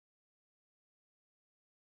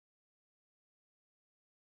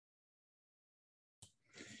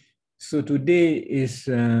So today is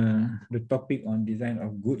the topic on design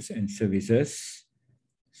of goods and services.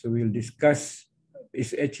 So we'll discuss,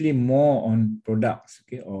 it's actually more on products,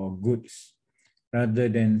 okay, or goods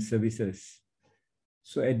rather than services.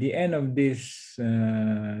 So at the end of this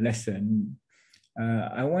lesson,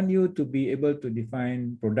 I want you to be able to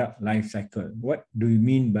define product life cycle. What do you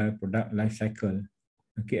mean by product life cycle?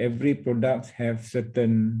 Okay, every product have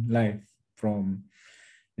certain life from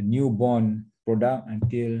the newborn product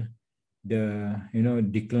until the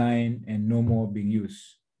decline and no more being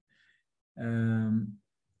used.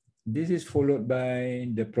 This is followed by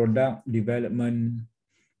the product development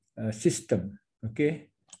system.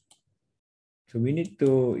 Okay, so you need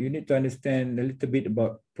to understand a little bit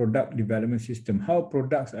about product development system, how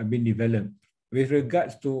products are being developed with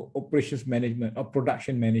regards to operations management or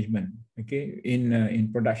production management. Okay,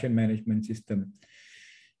 in production management system,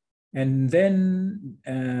 and then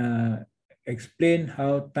explain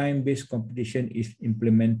how time-based competition is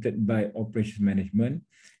implemented by operations management.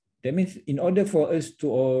 That means in order for us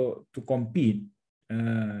to compete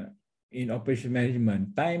in operations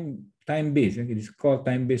management, time-based, okay, it's called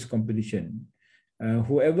time-based competition.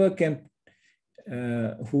 Whoever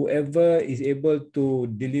is able to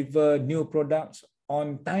deliver new products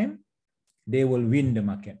on time, they will win the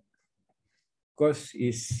market. Because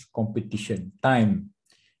it's competition, time.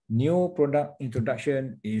 New product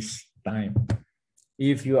introduction is time.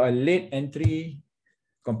 If you are late entry,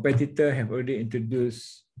 competitor have already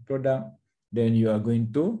introduced product, then you are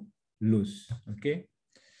going to lose. Okay.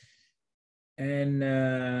 And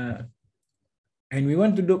we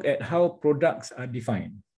want to look at how products are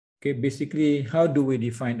defined. Okay, basically, how do we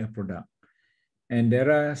define a product? And there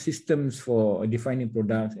are systems for defining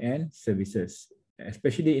products and services,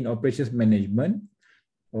 especially in operations management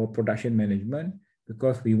or production management,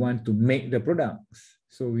 because we want to make the products.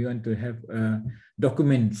 So we want to have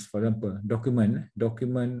documents, for example, document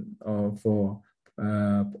for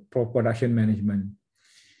production management.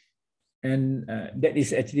 And that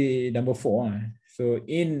is actually number 4. So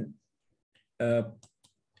in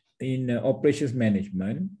operations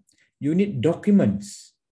management, you need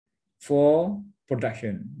documents for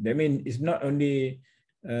production. That means it's not only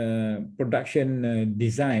production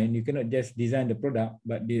design. You cannot just design the product,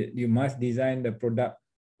 but you must design the product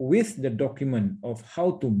with the document of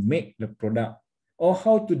how to make the product or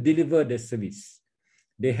how to deliver the service.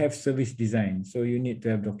 They have service design, so you need to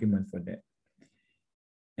have document for that.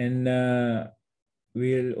 And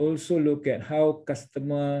we'll also look at how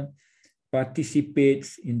customer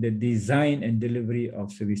participates in the design and delivery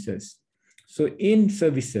of services. So in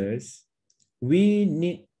services, we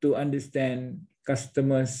need to understand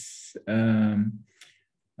customers'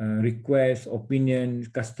 requests, opinions,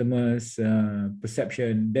 customers'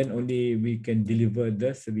 perception, then only we can deliver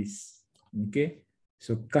the service. Okay,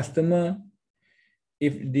 so customer,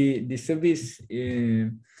 if the service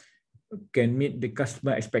can meet the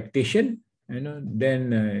customer expectation,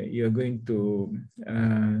 then you're going to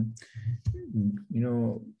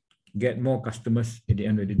get more customers at the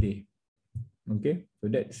end of the day. Okay, so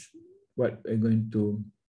that's what we're going to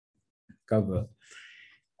cover.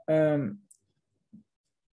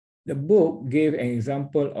 The book gave an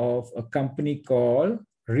example of a company called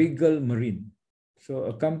Regal Marine. So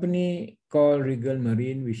a company called Regal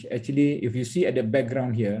Marine, which actually, if you see at the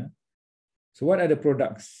background here, so what are the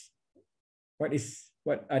products? What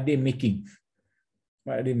are they making?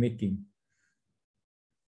 What are they making?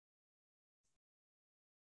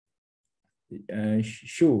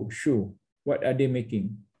 Shoe. What are they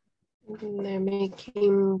making? They're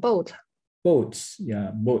making boats. Boats,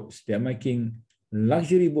 yeah, boats. They're making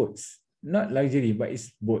luxury boats. Not luxury, but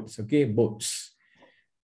it's boats, okay, boats.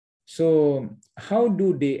 So how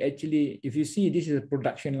do they actually, if you see, this is a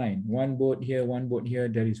production line. One boat here,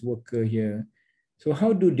 there is worker here. So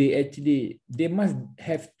how do they actually, they must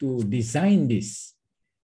have to design this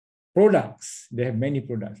products. They have many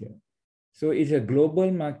products here. So it's a global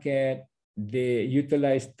market. They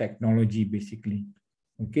utilize technology basically.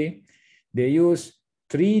 Okay. They use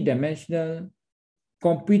 3-dimensional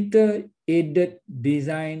computer aided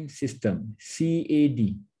design system,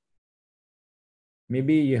 CAD.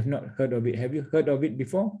 Maybe you have not heard of it. Have you heard of it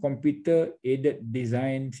before? Computer aided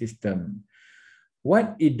design system.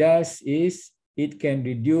 What it does is it can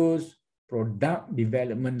reduce product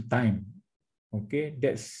development time. Okay,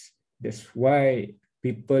 that's why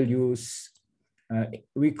people use,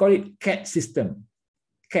 we call it CAD system.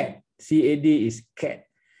 CAD, CAD is CAD.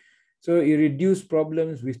 So it reduces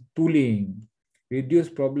problems with tooling, reduce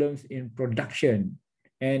problems in production,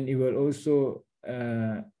 and it will also,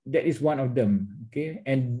 that is one of them, okay?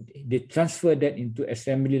 And they transfer that into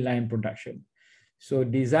assembly line production. So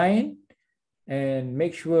design and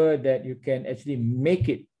make sure that you can actually make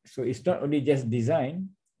it. So it's not only just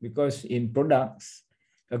design, because in products,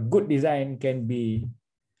 a good design can be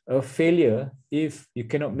a failure if you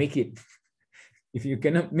cannot make it. If you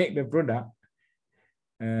cannot make the product,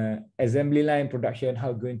 assembly line production,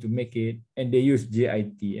 how going to make it? And they use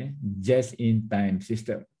JIT, just in time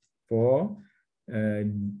system, for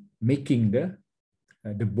making the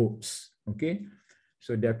boats. Okay,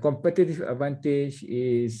 so their competitive advantage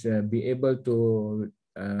is be able to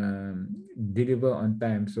deliver on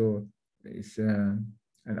time. So it's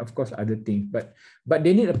and of course other things, but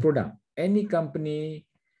they need a product. Any company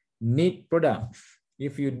need products.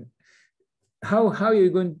 If you how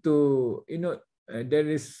you're going to, you know, there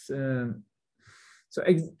is so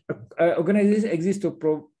organization exists to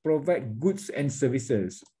provide goods and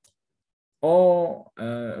services, or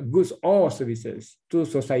goods or services to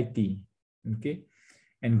society. Okay,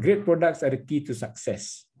 and great products are the key to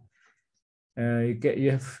success.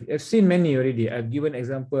 You have seen many already. I've given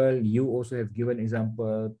example. You also have given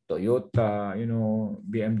example. Toyota, you know,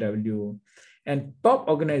 BMW, and top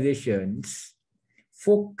organizations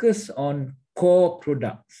focus on core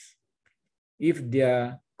products. If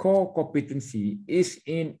their core competency is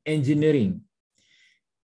in engineering,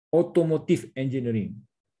 automotive engineering,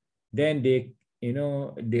 then they, you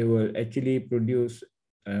know, they will actually produce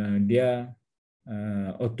their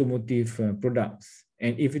automotive products.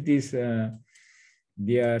 And if it is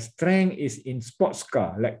their strength is in sports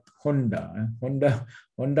car, like Honda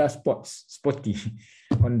sporty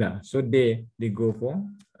Honda, so they go for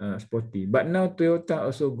sporty. But now Toyota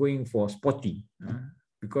also going for sporty,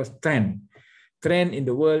 because trend in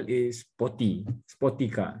the world is sporty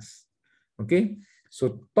cars. Okay,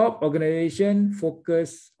 so top organization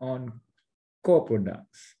focus on core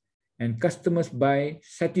products, and customers buy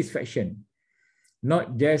satisfaction,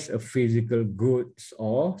 not just a physical goods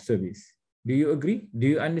or service. Do you agree? Do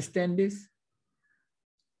you understand this?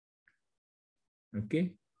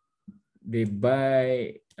 Okay, they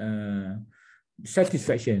buy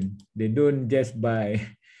satisfaction. They don't just buy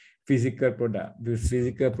physical product. The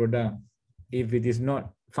physical product, if it is not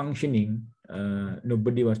functioning,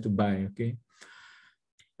 nobody wants to buy. Okay,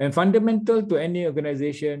 and fundamental to any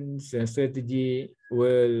organization's strategy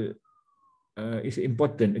will is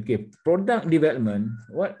important. Okay, product development.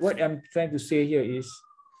 What I'm trying to say here is,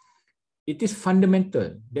 it is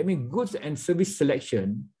fundamental. That means goods and service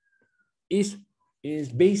selection is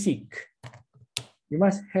basic. You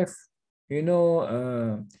must have, you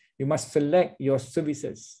know, you must select your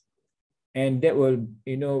services, and that will,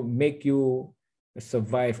 you know, make you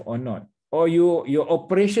survive or not. Or your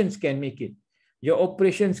operations can make it. Your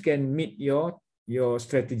operations can meet your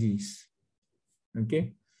strategies.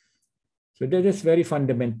 Okay, so that is very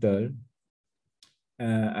fundamental.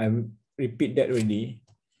 I repeat that already.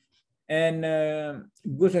 And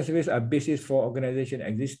goods and services are basis for organization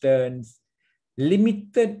existence.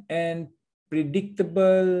 Limited and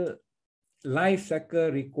predictable life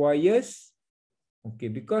cycle requires, okay,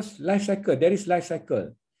 because life cycle, there is life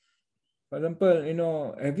cycle. For example, you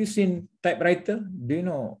know, have you seen typewriter? Do you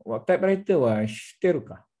know what typewriter was?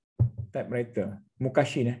 Teruka typewriter.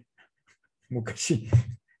 Mukashi ne? Mukashi.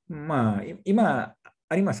 Ima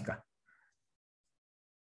arimasu ka?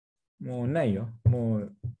 もうないよ。も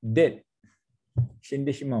う dead. 死ん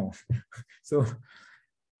でしまう。So,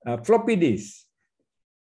 floppy disk.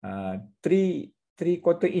 3/4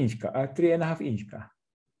 inch か 3.5 inch か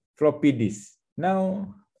floppy disk. Now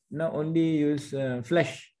only use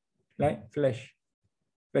flash, right? Flash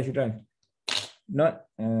drive. Not,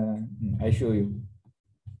 I show you.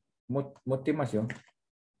 持ってますよ。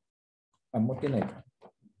持ってないか。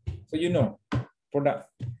So you know, product.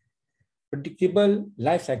 Predictable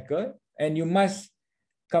life cycle, and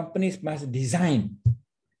companies must design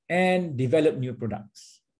and develop new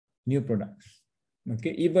products.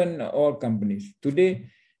 Okay, even all companies today,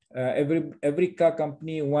 every car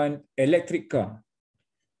company want electric car,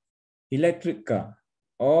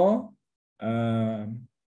 or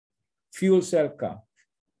fuel cell car.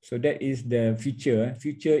 So that is the future.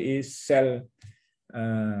 Future is cell.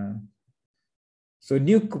 So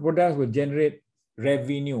new products will generate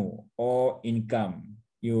revenue or income.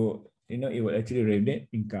 You know, it will actually generate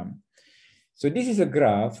income. So this is a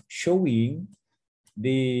graph showing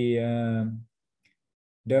the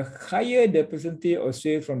higher the percentage of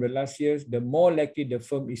sales from the last years, the more likely the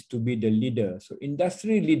firm is to be the leader. So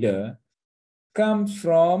industry leader comes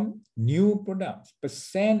from new products,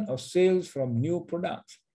 percent of sales from new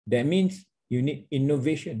products. That means you need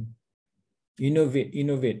innovation.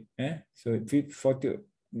 Innovate. So 40.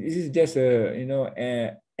 This is just a, you know,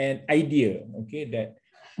 an idea, okay, that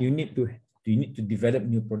you need to You need to develop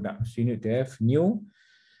new products. You need to have new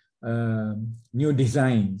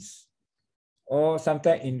designs. Or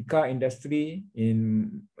sometimes in car industry,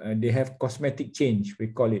 they have cosmetic change. We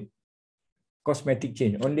call it cosmetic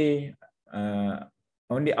change. Only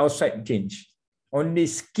outside change, only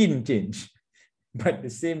skin change, but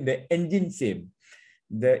the engine same,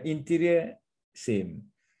 the interior same,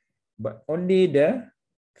 but only the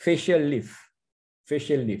facial lift.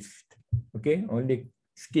 Okay, only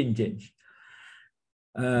skin change.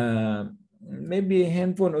 Maybe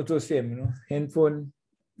handphone also same. Handphone,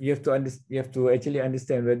 you have to actually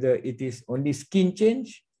understand whether it is only skin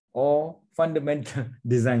change or fundamental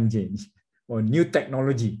design change or new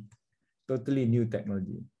technology, totally new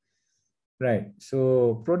technology. Right.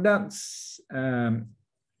 So products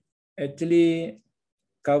actually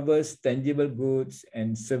covers tangible goods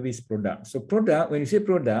and service products. So product, when you say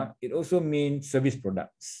product, it also means service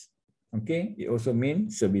products. Okay, it also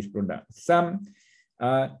means service products. Some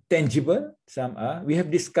are tangible, some are, we have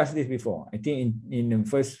discussed this before. I think in the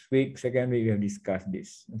first week, second week, we have discussed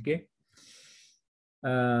this. Okay.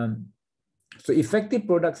 So effective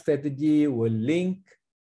product strategy will link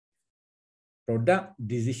product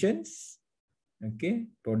decisions. Okay,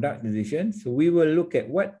 product decisions. So we will look at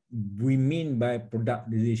what we mean by product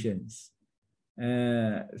decisions.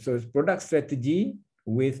 So product strategy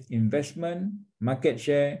with investment, market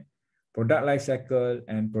share, product life cycle,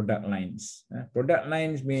 and product lines. Product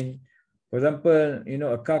lines mean, for example,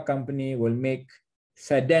 a car company will make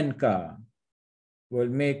sedan car, will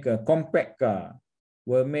make a compact car,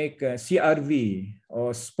 will make a CRV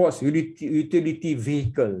or sports utility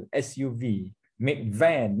vehicle, SUV, make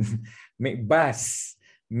van, make bus,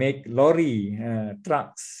 make lorry,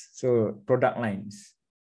 trucks, so product lines.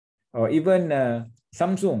 Or even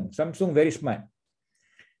Samsung very smart.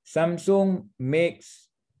 Samsung makes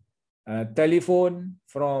a telephone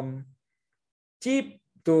from cheap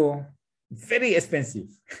to very expensive.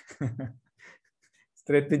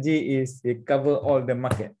 Strategy is they cover all the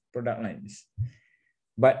market product lines.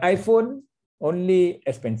 But iPhone only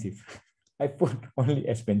expensive. iPhone only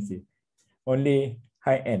expensive. Only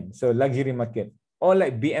high-end, so luxury market. Or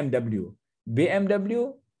like BMW.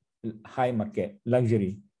 BMW, high market,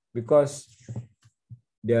 luxury, because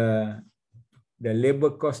the labor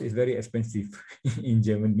cost is very expensive in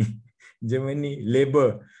Germany. Germany,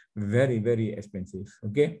 labor, very, very expensive.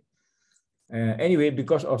 Okay. Anyway,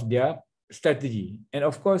 because of their strategy. And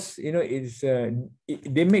of course,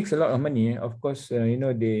 they make a lot of money. Of course,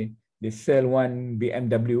 they sell one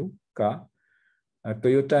BMW car.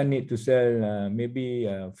 Toyota need to sell maybe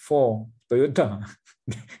 4 Toyota,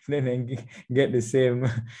 then get the same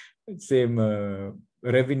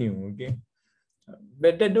revenue. Okay,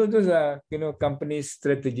 but those are company's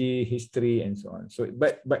strategy, history, and so on. So,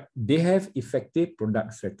 but they have effective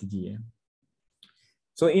product strategy.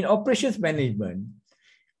 So in operations management,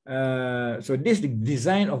 so this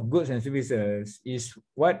design of goods and services is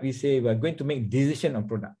what we say we are going to make decision on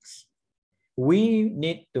products. We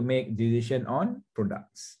need to make decision on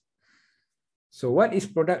products. So what is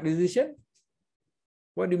product decision?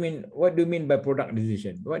 What do you mean? What do you mean by product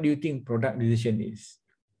decision? What do you think product decision is?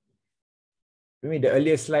 I mean, the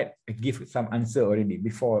earlier slide I give some answer already.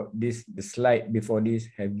 Before this, the slide before this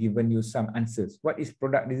have given you some answers. What is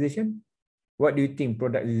product decision? What do you think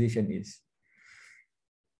product decision is?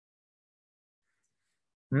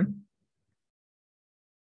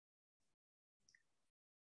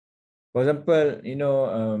 For example,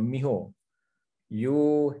 Miho,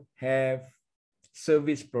 you have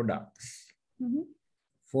service products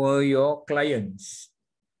for your clients.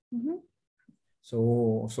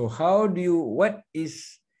 So what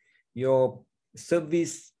is your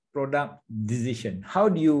service product decision? How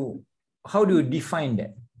do you define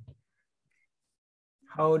that?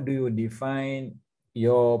 How do you define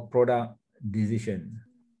your product decision?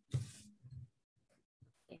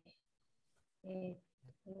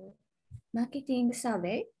 Marketing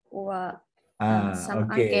survey or some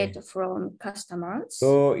okay. ankette from customers.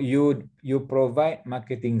 So you provide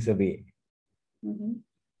marketing survey.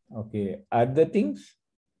 Okay. Other things?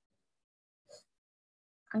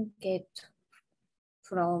 Ankette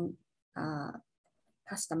from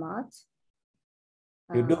customers.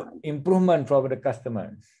 You do improvement for the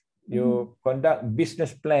customers. You conduct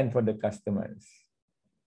business plan for the customers.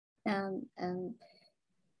 And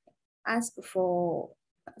ask for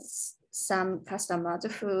some customers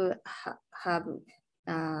who have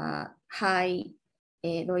high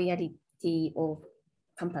loyalty of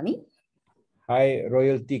company. High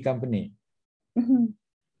royalty company.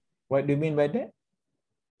 What do you mean by that?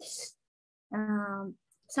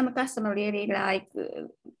 Some customer really like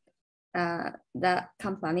the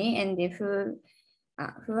company and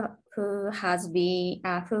who has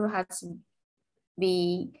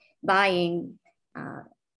been buying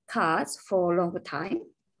cars for a long time.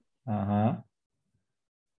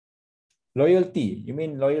 Loyalty. You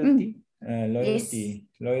mean loyalty? Yes.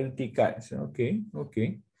 Loyalty cards. Okay.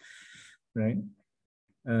 Okay. Right.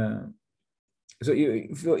 So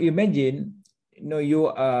you imagine, you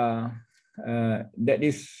are that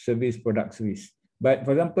is service, product, service. But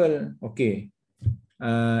for example, okay,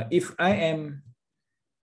 if I am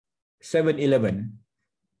 7-Eleven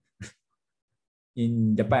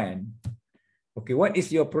in Japan, okay, what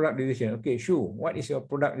is your product decision? Okay, Shu, what is your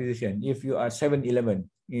product decision if you are 7-Eleven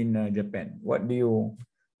in Japan? What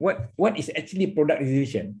is actually product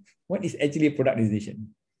decision? What is actually product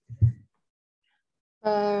decision?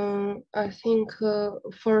 I think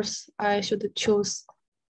first I should choose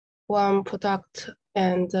one product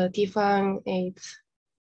and define it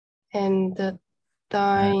and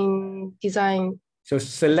design. So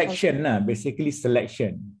selection, basically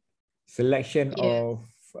selection Yeah. of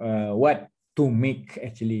what to make,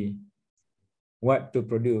 actually, what to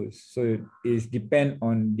produce. So it depends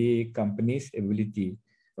on the company's ability.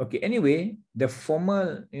 Okay, anyway, the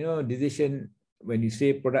formal, decision, when you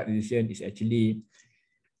say product decision, is actually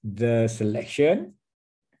the selection,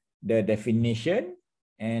 the definition,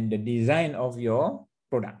 and the design of your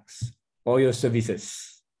products or your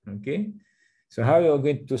services. Okay, so how you're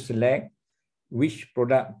going to select which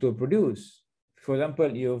product to produce? For example,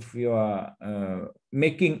 if you are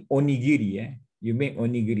making onigiri, you make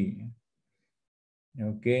onigiri.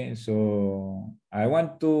 Okay, so I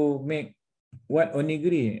want to make what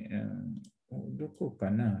onigiri?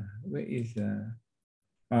 Where is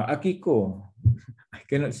Akiko? I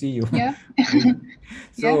cannot see you. Yeah.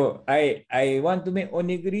 So I want to make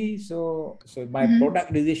onigiri. So my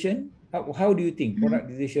product decision. How do you think product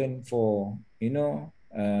decision for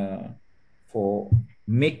for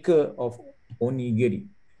maker of onigiri?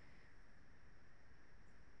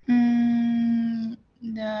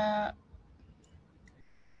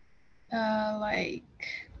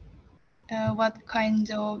 What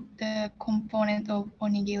kind of the component of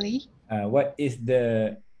onigiri? What is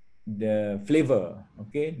the flavor?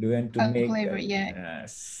 Okay, do you want to make flavor,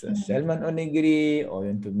 salmon onigiri, or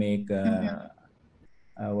you want to make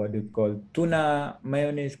what do you call tuna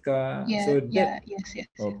mayonnaise? Yes.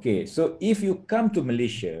 Okay, so if you come to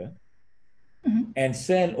Malaysia and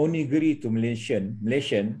sell onigiri to Malaysian,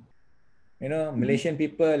 Malaysian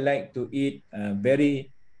people like to eat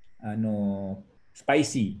very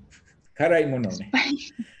spicy, karai mono.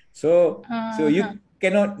 So you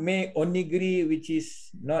cannot make onigiri which is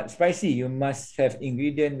not spicy. You must have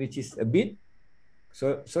ingredient which is a bit.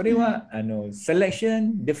 So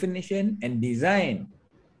selection, definition, and design,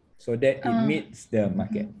 so that it meets the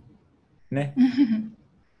market. I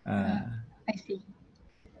see.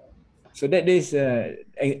 So that is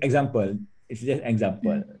example. It's just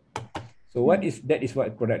example. So that is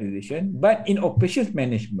what product decision. But in operations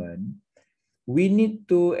management, we need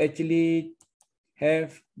to actually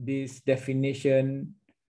have this definition,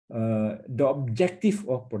 the objective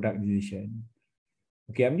of product decision.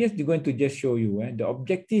 Okay, I'm just going to show you the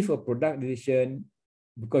objective of product decision,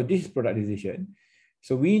 because this is product decision.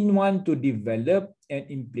 So we want to develop and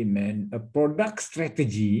implement a product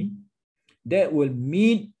strategy that will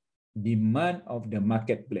meet demand of the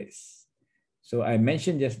marketplace. So I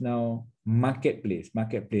mentioned just now, marketplace.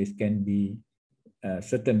 Marketplace can be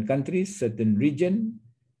certain countries, certain region,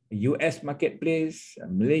 US marketplace,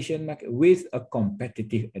 Malaysian market, with a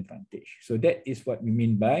competitive advantage. So that is what we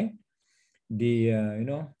mean by the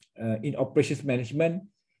in operations management.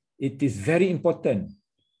 It is very important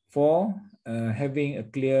for having a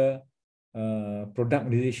clear product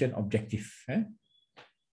decision objective.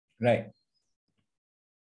 Right.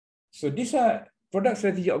 So these are product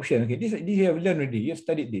strategy options. Okay, this you have learned already. You have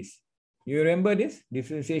studied this. You remember this?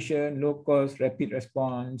 Differentiation, low cost, rapid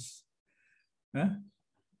response.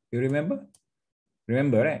 You remember?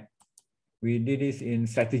 Remember, right? We did this in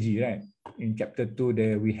strategy, right? In chapter 2,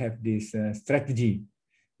 there we have this strategy.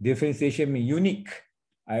 Differentiation means unique.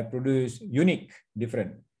 I produce unique,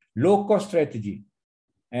 different. Low cost strategy,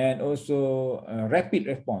 and also rapid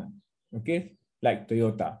response. Okay, like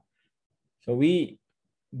Toyota. So we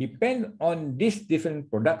depend on these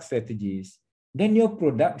different product strategies. Then your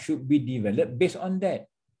product should be developed based on that.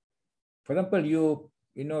 For example,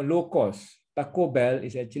 low cost. Taco Bell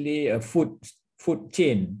is actually a food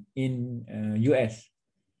chain in US.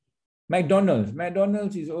 McDonald's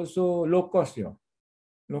is also low cost,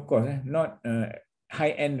 low cost, not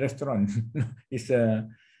high end restaurant. It's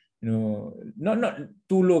not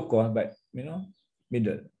too low cost, but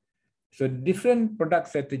middle. So different product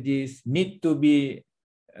strategies need to be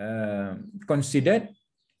considered,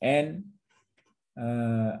 and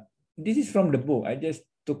this is from the book. I just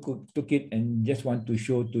took it and just want to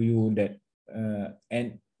show to you that,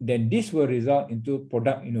 and then this will result into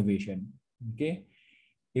product innovation. Okay,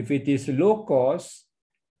 if it is low cost,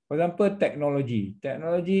 for example, technology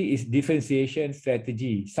is differentiation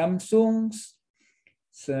strategy. Samsung's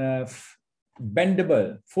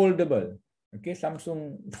bendable, foldable. Okay,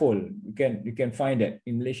 Samsung Fold. You can find that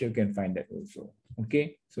in Malaysia. You can find that also.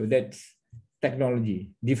 Okay, so that's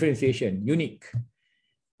technology, differentiation, unique.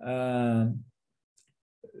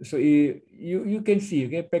 So you can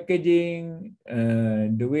see, okay, packaging,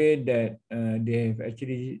 the way that they have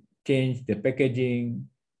actually changed the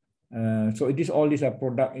packaging. So all these are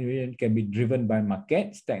product innovation can be driven by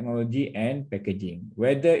markets, technology, and packaging.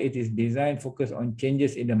 Whether it is designed focused on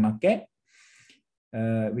changes in the market,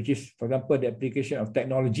 which is, for example, the application of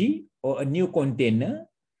technology or a new container,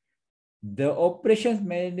 the operations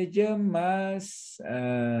manager must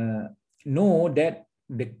know that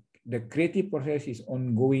the creative process is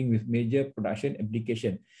ongoing with major production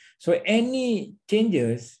application. So any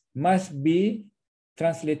changes must be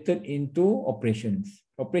translated into operations.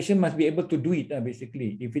 Operation must be able to do it,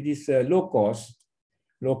 basically. If it is low cost.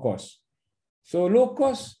 So low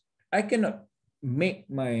cost, I cannot make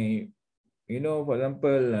my, for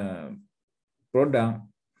example, product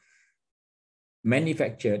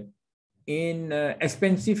manufactured in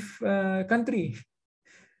expensive country.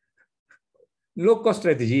 Low cost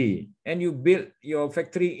strategy, and you build your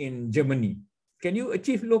factory in Germany. Can you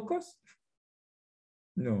achieve low cost?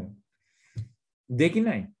 No. They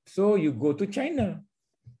cannot. So you go to China,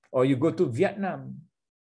 or you go to Vietnam,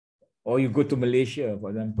 or you go to Malaysia,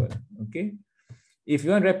 for example. Okay. If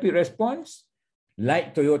you want rapid response,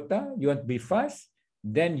 like Toyota, you want to be fast,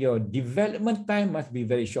 then your development time must be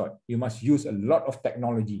very short. You must use a lot of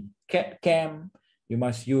technology. CAD/CAM, you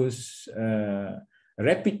must use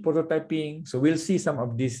rapid prototyping. So we'll see some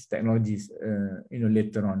of these technologies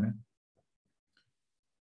later on.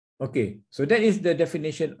 Okay, so that is the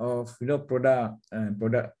definition of product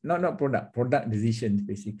decisions,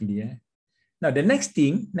 basically. Now the next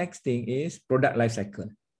thing is product life cycle.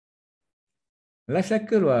 Life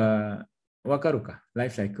cycle wakaruka?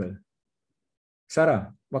 Life cycle.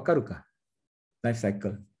 Sarah, wakaruka? Life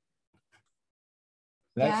cycle.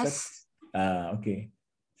 Yes. Okay.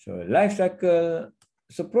 So life cycle.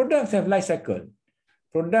 So products have life cycle.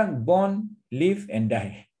 Product born, live, and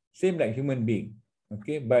die. Same like human being.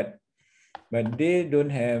 Okay, but they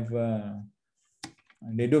don't have.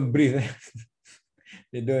 They don't breathe.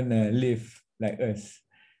 They don't live like us.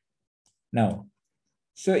 Now,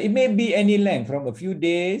 so it may be any length from a few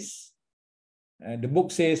days. The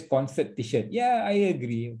book says concert t-shirt. Yeah, I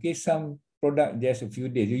agree. Okay, some product just a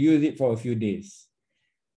few days. You use it for a few days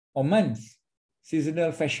or months.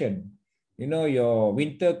 Seasonal fashion. Your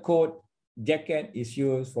winter coat, jacket is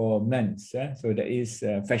used for months. So that is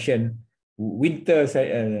fashion, winter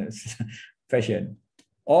fashion.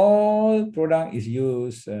 All product is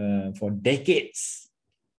used for decades,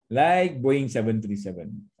 like Boeing 737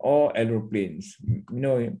 or aeroplanes.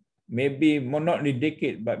 Maybe more, not a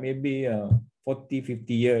decade, but maybe 40,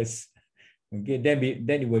 50 years. Okay, then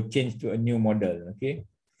it will change to a new model. Okay,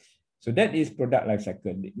 so that is product life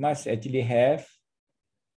cycle. It must actually have.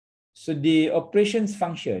 So the operations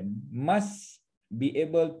function must be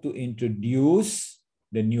able to introduce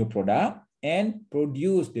the new product and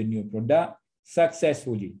produce the new product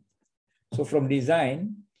successfully. So from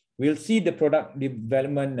design, we'll see the product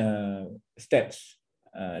development steps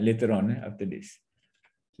later on after this.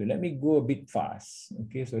 So let me go a bit fast,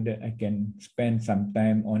 okay, so that I can spend some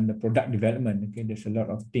time on the product development. Okay, there's a lot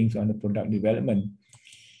of things on the product development.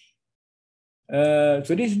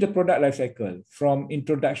 So this is the product life cycle from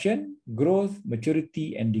introduction, growth,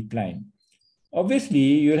 maturity, and decline.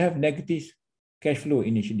 Obviously, you'll have negative cash flow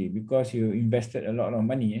initially because you invested a lot of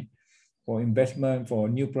money for investment for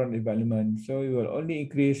new product development. So you will only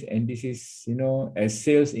increase, and this is, as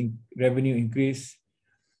sales revenue increase,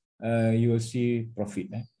 you will see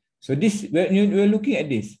profit. So this, we're looking at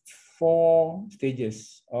this 4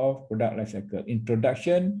 stages of product life cycle: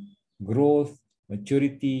 introduction, growth,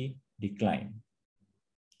 maturity, decline.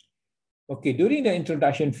 Okay, during the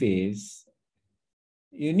introduction phase,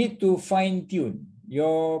 you need to fine-tune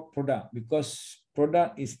your product because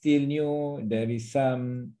product is still new. There is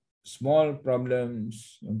some small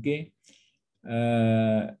problems. Okay,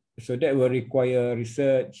 so that will require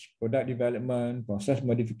research, product development, process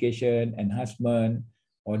modification, enhancement,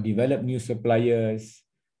 or develop new suppliers.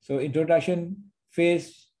 So introduction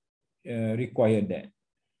phase require that.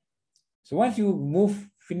 So once you move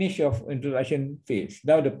finish your introduction phase.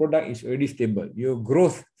 Now the product is already stable. Your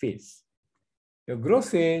growth phase. Your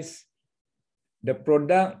growth phase, the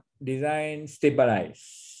product design stabilize.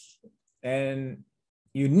 And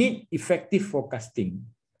you need effective forecasting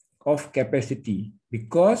of capacity,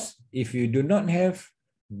 because if you do not have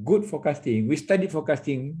good forecasting, we studied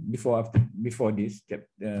forecasting before this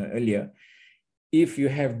earlier. If you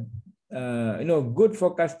have good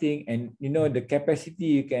forecasting and the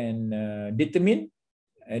capacity you can determine,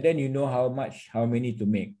 and then you know how many to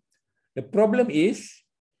make. The problem is,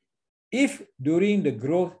 if during the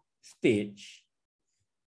growth stage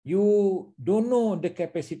you don't know the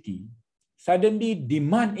capacity, suddenly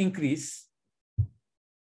demand increase,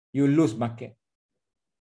 you lose market.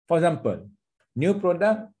 For example, new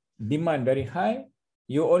product, demand very high,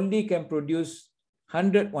 you only can produce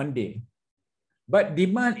 100 one day, but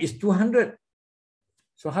demand is 200.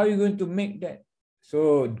 So how are you going to make that?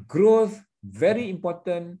 So growth, very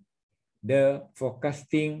important, the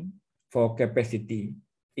forecasting for capacity.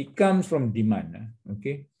 It comes from demand,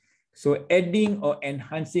 okay? So adding or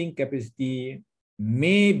enhancing capacity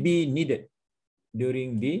may be needed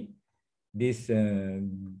during this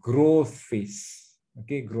growth phase,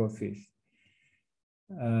 okay, growth phase.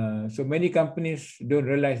 So many companies don't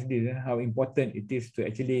realize this, how important it is to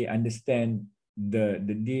actually understand the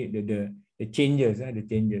changes, the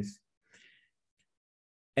changes.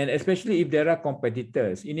 And especially if there are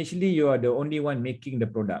competitors. Initially, you are the only one making the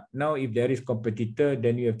product. Now, if there is competitor,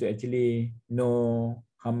 then you have to actually know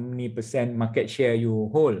how many percent market share you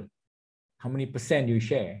hold, how many percent you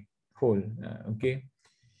hold, okay?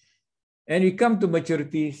 And we come to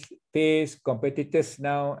maturity phase, competitors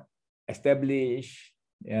now established,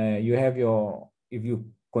 you have if you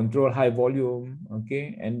control high volume,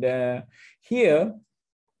 okay? And here,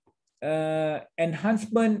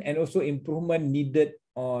 enhancement and also improvement needed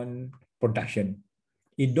on production.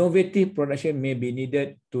 Innovative production may be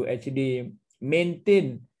needed to actually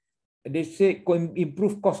maintain, they say,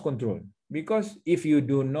 improve cost control. Because if you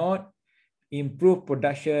do not improve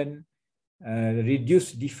production,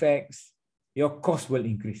 reduce defects, your cost will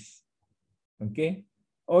increase, okay?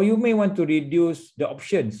 Or you may want to reduce the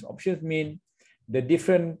options. Options mean the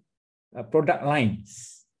different product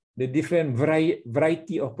lines, the different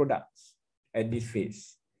variety of products at this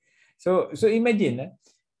phase. So imagine,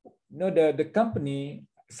 the company,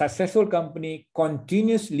 successful company,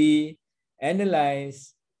 continuously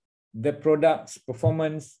analyze the product's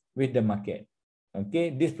performance with the market. Okay,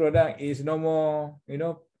 this product is no more,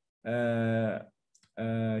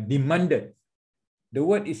 demanded. The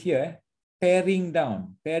word is here, paring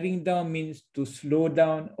down. Paring down means to slow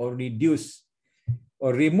down or reduce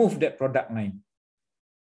or remove that product line.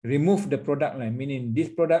 Remove the product line, meaning this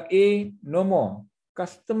product A, no more.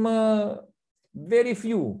 Customer, very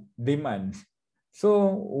few demands. So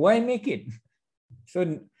why make it?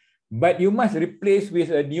 So, but you must replace with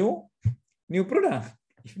a new product.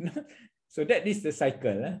 So that is the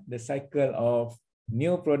cycle of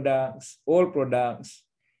new products, old products,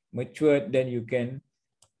 matured, then you can,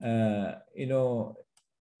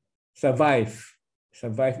 survive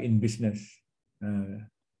in business.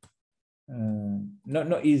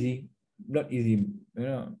 Not easy.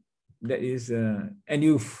 That is, and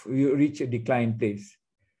you reach a decline place.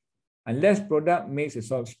 Unless product makes a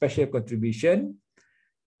sort of special contribution,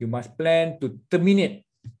 you must plan to terminate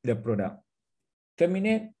the product.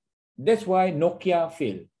 Terminate. That's why Nokia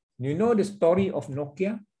failed. You know the story of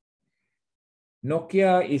Nokia?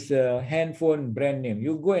 Nokia is a handphone brand name.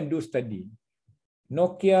 You go and do study.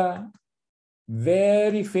 Nokia,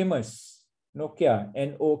 very famous. Nokia,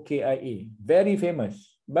 Nokia, very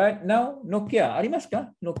famous. But now Nokia, arimasu ka?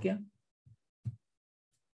 Nokia.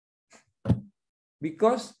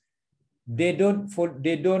 Because they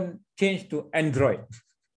don't change to Android.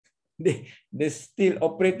 The still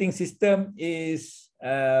operating system is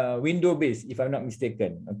Windows based, if I'm not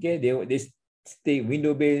mistaken. Okay, they stay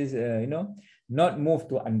Windows based, not move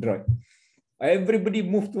to Android. Everybody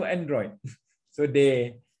moved to Android, so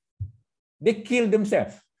they kill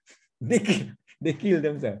themselves. They kill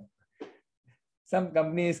themselves. Some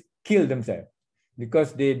companies kill themselves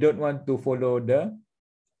because they don't want to follow the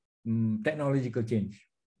technological change.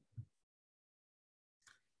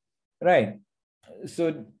 Right.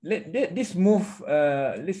 So let's move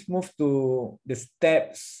to the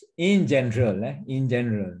steps in general.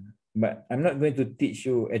 But I'm not going to teach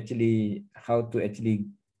you actually how to actually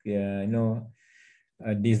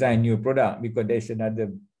design new product, because there's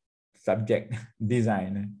another subject,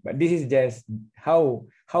 design. But this is just how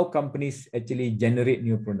companies actually generate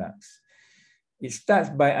new products. It starts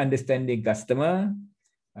by understanding customer,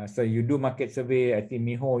 So you do market survey. I think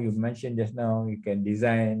Miho, you mentioned just now, you can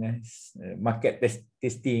design market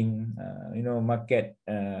testing, market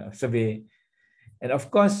survey. And of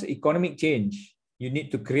course, economic change. You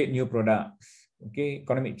need to create new products. Okay,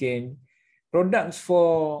 economic change. Products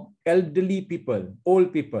for elderly people,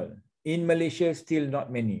 old people. In Malaysia, still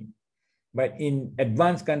not many. But in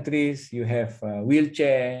advanced countries, you have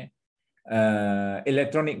wheelchair,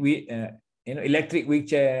 electric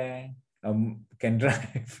wheelchair, can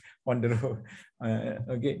drive on the road.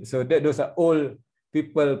 Okay, so those are old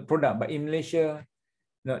people product. But in Malaysia,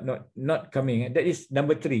 not coming. That is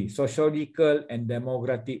number 3, sociological and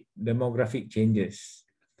demographic changes.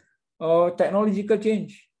 Or technological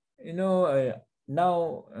change.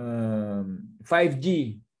 Now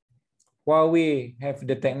 5G, Huawei have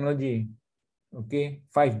the technology. Okay,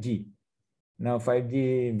 5G. Now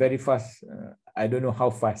 5G very fast. I don't know how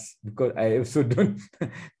fast because I also don't.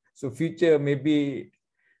 So future maybe,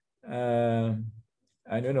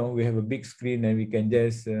 I don't know. We have a big screen and we can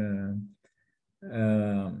just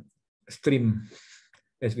stream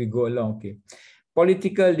as we go along. Okay,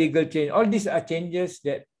 political, legal change. All these are changes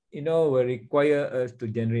that will require us to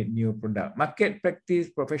generate new product. Market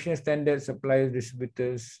practice, professional standards, suppliers,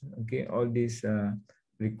 distributors. Okay, all these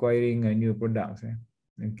requiring new products.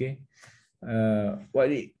 Okay,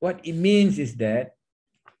 what it means is that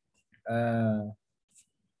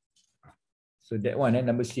so that one,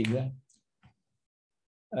 number 6.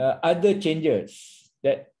 Other changes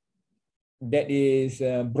that is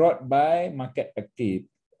brought by market practice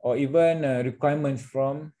or even requirements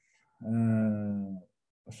from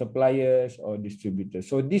suppliers or distributors.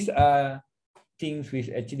 So these are things which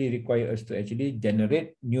actually require us to actually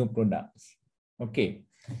generate new products. Okay.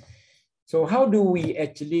 So how do we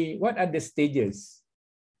actually, what are the stages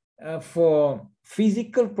for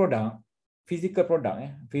physical product? Physical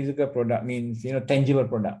product means, tangible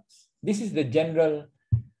products. This is the general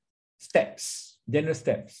steps.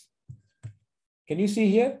 Can you see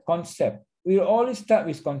here? Concept. We always start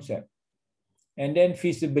with concept. And then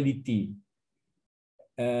feasibility.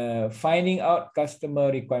 Finding out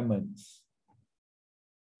customer requirements.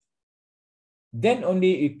 Then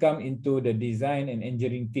only it come into the design and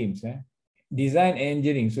engineering teams. Design and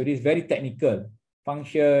engineering, so this is very technical.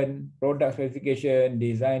 Function, product specification,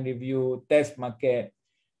 design review, test market,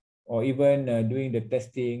 or even doing the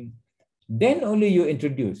testing. Then only you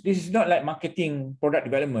introduce. This is not like marketing, product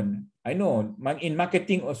development. I know in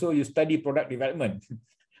marketing also you study product development,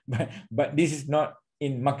 but this is not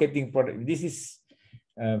in marketing product. This is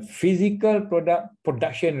physical product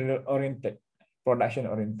production oriented.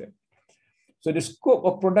 So the scope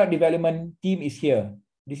of product development team is here.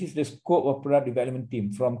 This is the scope of product development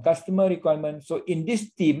team from customer requirement. So in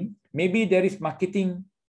this team, maybe there is marketing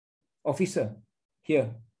officer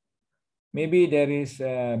here. Maybe there is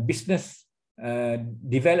business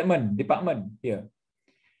development department here.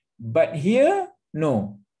 But here,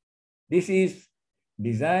 no. This is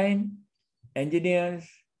design, engineers,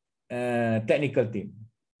 technical team.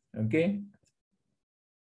 Okay.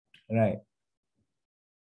 Right.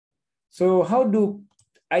 So how do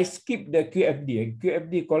I skip the QFD?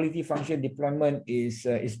 QFD, quality function deployment, is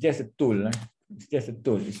just a tool. It's just a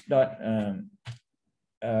tool. It's not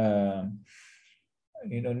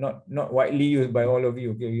not widely used by all of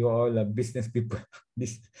you. Okay, you all are business people.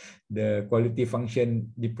 The quality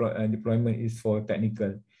function deployment is for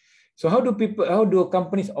technical. So how do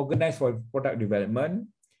companies organize for product development?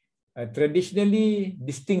 Traditionally,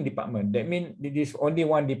 distinct department. That means it is only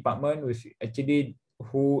one department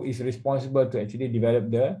who is responsible to actually develop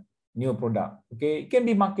the new product. Okay, it can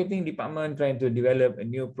be marketing department trying to develop a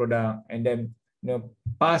new product and then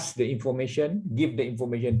pass the information, give the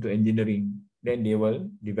information to engineering. Then they will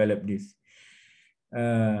develop this.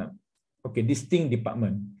 Okay, distinct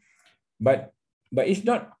department, but it's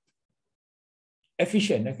not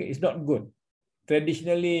efficient. Okay, it's not good.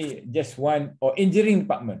 Traditionally, just one or engineering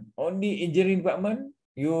department. Only engineering department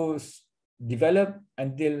you develop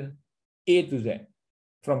until A to Z.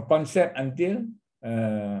 From concept until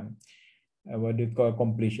what do you call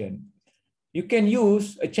completion. You can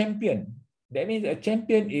use a champion. That means a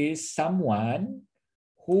champion is someone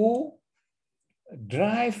who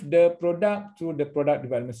drive the product through the product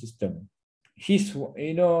development system. He's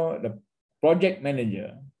the project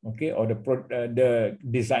manager, okay, or the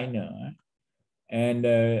designer, and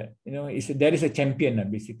there is a champion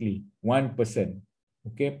basically, one person,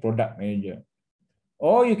 okay, product manager.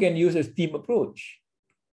 Or you can use a team approach.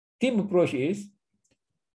 Team approach is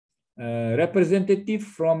representative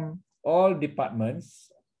from all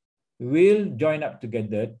departments will join up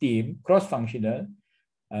together, team, cross-functional,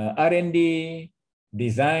 R&D,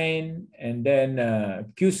 design, and then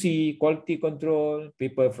QC, quality control,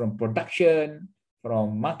 people from production,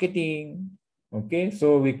 from marketing. Okay,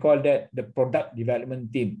 so we call that the product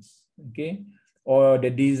development teams. Okay, or the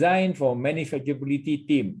design for manufacturability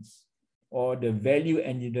teams, or the value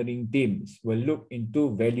engineering teams will look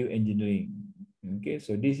into value engineering. Okay,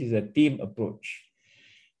 so this is a team approach.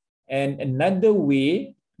 And another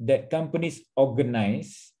way that companies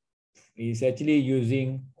organize is actually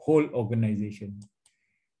using whole organization.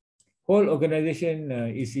 Whole organization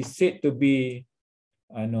is said to be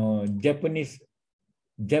Japanese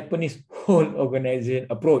whole organization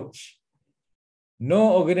approach.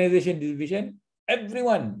 No organization division,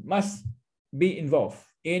 everyone must be involved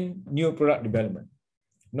in new product development.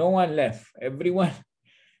 No one left, everyone.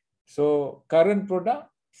 So current product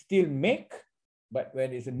still make, but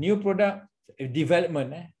when it's a new product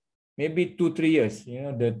development, maybe 2-3 years,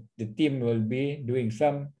 the team will be doing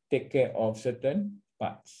take care of certain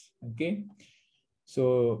parts. Okay,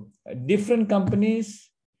 so different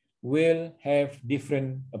companies will have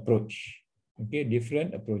different approach. Okay,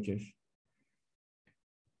 different approaches.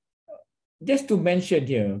 Just to mention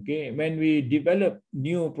here, okay, when we develop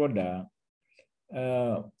new product,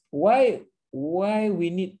 why we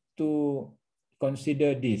need to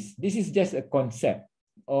consider this? This is just a concept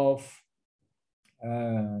of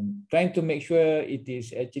trying to make sure it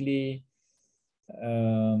is actually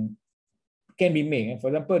can be made. For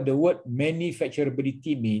example, the word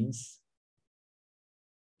manufacturability means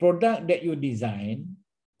product that you design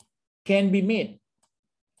can be made.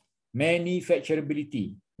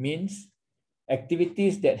 Manufacturability means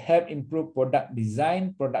activities that help improve product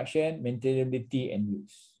design, production, maintainability, and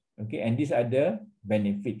use. Okay, and these are the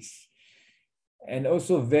benefits. And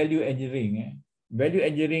also value engineering. Value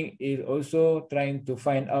engineering is also trying to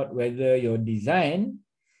find out whether your design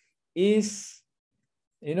is,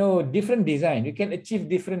 different design. You can achieve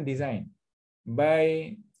different design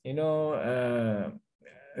by,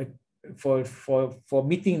 for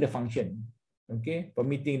meeting the function. Okay, for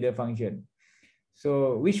meeting the function.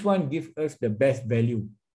 So which one gives us the best value?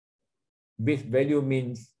 Best value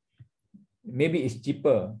means maybe it's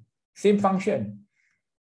cheaper, same function,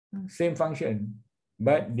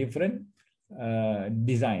 but different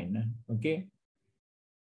design. Okay.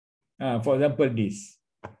 For example,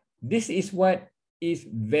 this is what is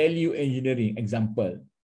value engineering example,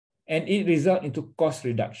 and it results into cost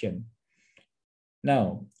reduction.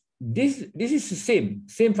 Now, this is the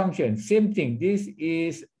same function, same thing. This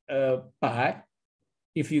is a part.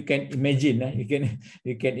 If you can imagine,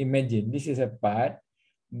 you can imagine this is a part,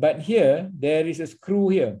 but here there is a screw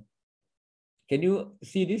here. Can you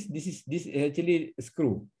see this? This is actually a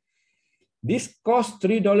screw. This costs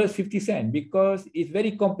 $3.50 because it's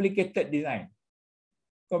very complicated design.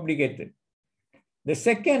 Complicated. The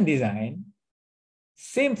second design,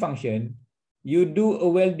 same function, you do a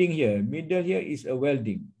welding here. Middle here is a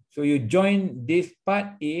welding. So you join this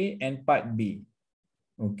part A and part B.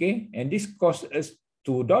 Okay, and this costs us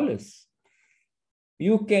 $2.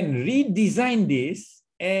 You can redesign this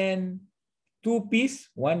and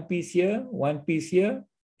one piece here,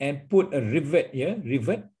 and put a rivet here,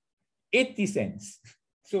 80 cents.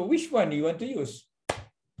 So which one you want to use?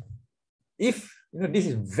 If this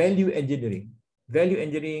is value engineering. Value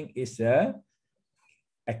engineering is a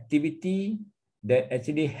activity that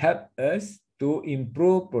actually help us to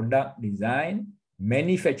improve product design,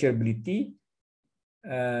 manufacturability,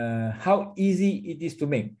 how easy it is to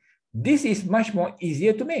make. This is much more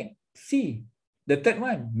easier to make. See, the third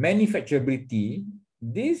one, manufacturability.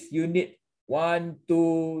 This you need 1,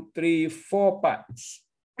 2, 3, 4 parts.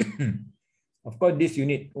 Of course, this you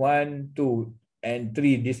need 1, 2, and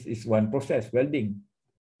 3. This is one process, welding.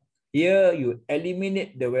 Here, you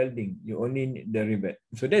eliminate the welding. You only need the rivet.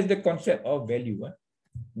 So that's the concept of value,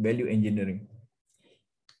 value engineering.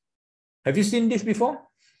 Have you seen this before?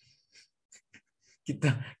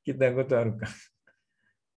 Kita gotoaruka.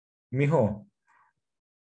 Miho.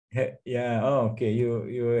 Yeah. Oh, okay.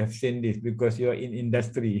 You have seen this because you are in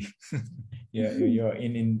industry. Yeah, you're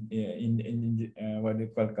in what they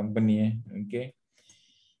call company. Okay.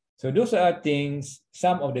 So those are things,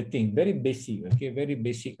 some of the things, very basic, okay, very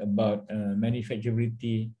basic about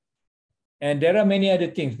manufacturability. And there are many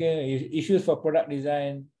other things, okay? Issues for product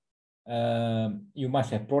design. You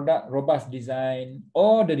must have product robust design,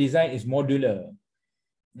 or the design is modular.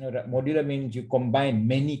 Modular means you combine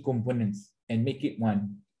many components and make it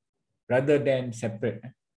one, rather than separate.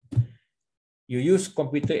 You use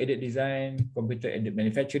computer-aided design, computer-aided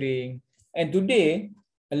manufacturing, and today,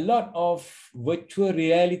 a lot of virtual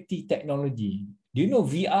reality technology. Do you know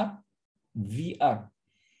VR? VR.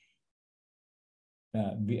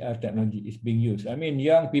 VR technology is being used. I mean,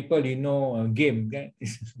 young people, you know, game, okay?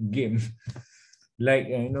 Game. Like,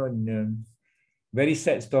 you know, very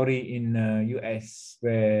sad story in US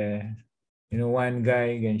where, you know, one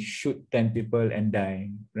guy can shoot 10 people and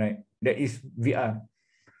die, right? That is VR.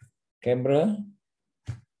 Camera.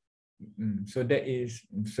 So that is,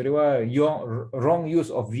 so they were wrong use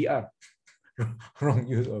of VR. Wrong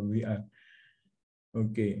use of VR.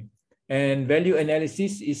 Okay. And value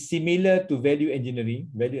analysis is similar to value engineering.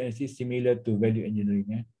 Value analysis is similar to value engineering.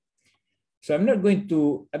 Eh? So I'm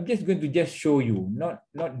just going to show you, not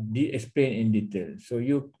explain in detail. So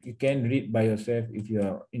you can read by yourself if you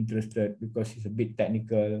are interested because it's a bit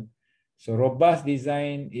technical. So robust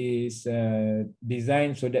design is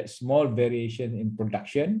designed so that small variation in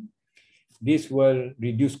production, this will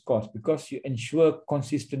reduce cost because you ensure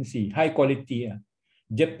consistency, high quality.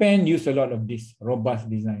 Japan use a lot of this robust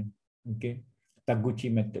design. Okay,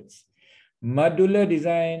 Taguchi methods. Modular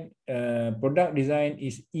design, product design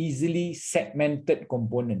is easily segmented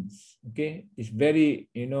components. Okay, it's very,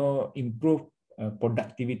 you know, improve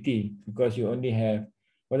productivity because you only have,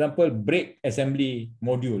 for example, brake assembly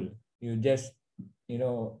module. You just, you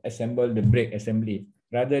know, assemble the brake assembly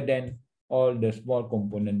rather than all the small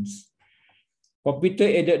components.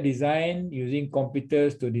 Computer-aided design, using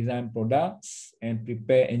computers to design products and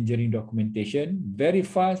prepare engineering documentation. Very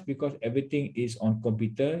fast because everything is on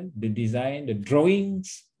computer. The design, the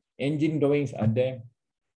drawings, engine drawings are there.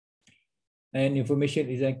 And information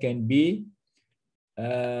design can be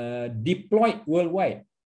deployed worldwide.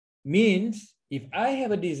 Means if I have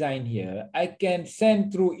a design here, I can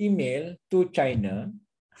send through email to China,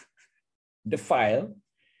 the file,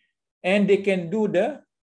 and they can do the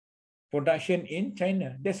production in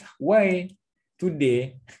China. That's why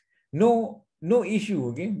today no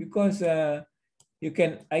issue, okay? Because I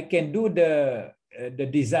can do the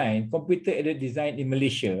design, computer-aided design in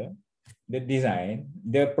Malaysia,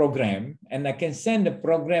 the program, and I can send the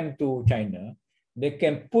program to China. They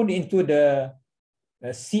can put into the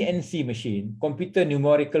CNC machine, computer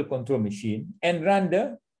numerical control machine, and run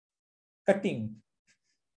the cutting,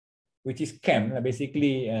 which is CAM,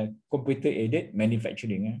 basically computer-aided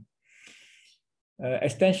manufacturing.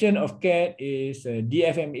 Extension of CAD is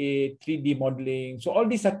DFMA, 3D modeling. So all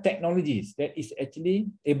these are technologies that is actually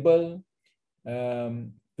able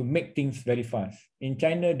to make things very fast. In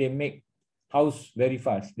China, they make house very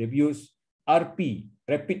fast. They've used RP,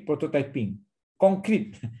 rapid prototyping.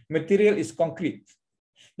 Concrete, material is concrete.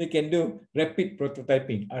 They can do rapid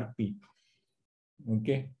prototyping, RP.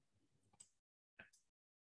 Okay.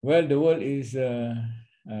 Well, the world is,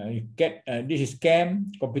 this is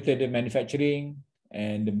CAM, computer-aided manufacturing,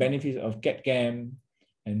 and the benefits of CAD/CAM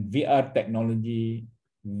and VR technology,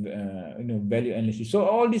 you know, value analysis. So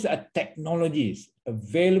all these are technologies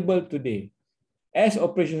available today. As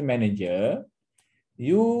operations manager,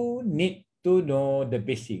 you need to know the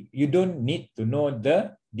basic. You don't need to know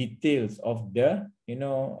the details of the, you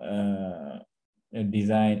know,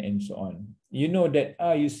 design and so on. You know that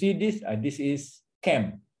you see this. This is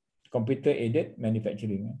CAM, computer-aided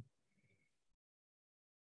manufacturing.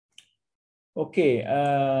 Okay,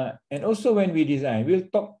 and also when we design, we'll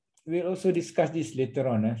also discuss this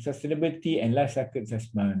later on, sustainability and life cycle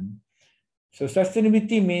assessment. So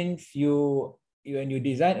sustainability means when you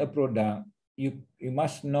design a product, you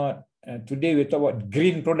must not, today we talk about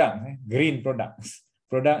green products,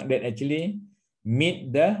 product that actually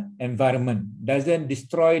meet the environment, doesn't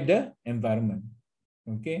destroy the environment,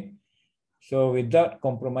 okay? So without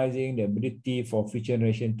compromising the ability for future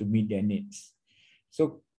generation to meet their needs.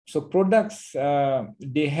 So products,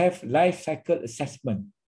 they have life cycle assessment.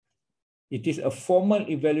 It is a formal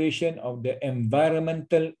evaluation of the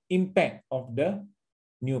environmental impact of the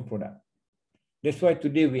new product. That's why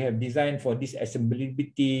today we have designed for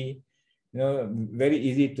disassemblability, you know, very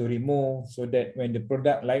easy to remove so that when the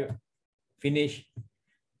product life finish,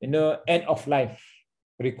 you know, end of life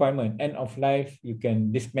requirement, end of life, you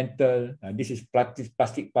can dismantle. This is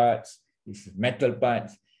plastic parts, this is metal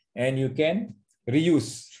parts, and you can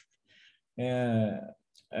reuse.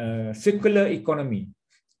 Circular economy.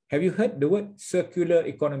 Have you heard the word circular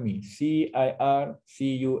economy? CIRCULER,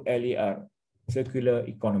 circular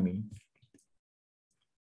economy.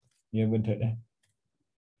 You haven't heard that?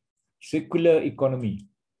 Circular economy.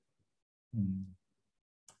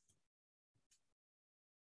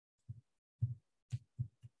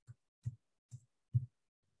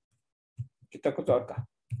 Kita kutuk akak.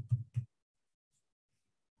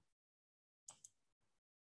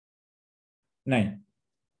 Nai.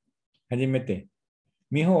 Haji Mete.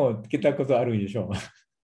 Miho kita kutuk aru je show.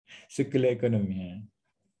 Circular economy.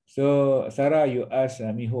 So Sarah, you ask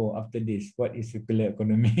Miho after this, what is circular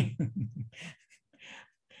economy?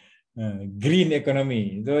 Green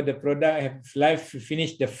economy. So the product have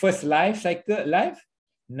finished the first life cycle.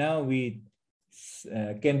 Now we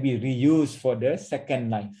can be reused for the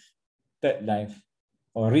second life, third life,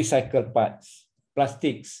 or recycled parts,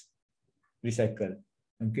 plastics, recycle.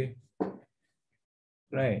 Okay,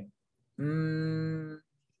 right.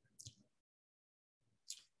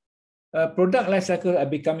 Product life cycle are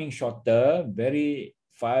becoming shorter, very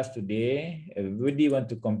fast today. Everybody want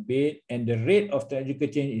to compete, and the rate of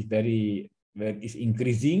technological change is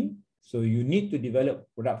increasing. So you need to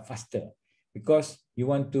develop product faster because you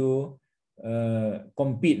want to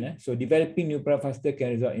compete. So developing new product faster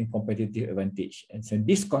can result in competitive advantage. And so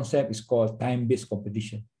this concept is called time-based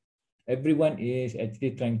competition. Everyone is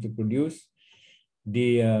actually trying to produce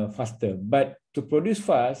the faster, but to produce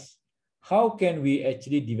fast, how can we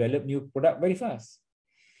actually develop new product very fast?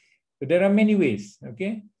 So there are many ways.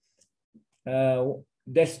 Okay,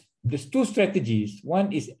 there's two strategies.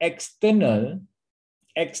 One is external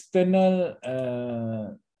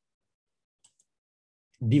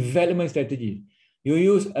development strategy. You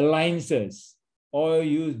use alliances, or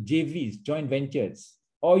use JVs, joint ventures,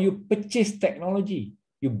 or you purchase technology.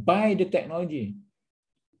 You buy the technology,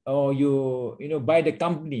 or you buy the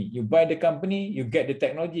company. You buy the company, you get the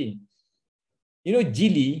technology. You know,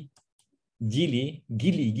 Geely.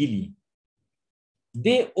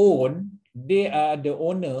 They are the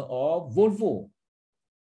owner of Volvo.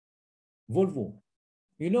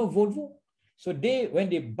 You know Volvo? So when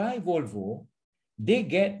they buy Volvo, they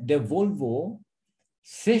get the Volvo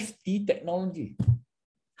safety technology,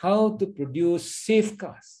 how to produce safe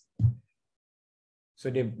cars. So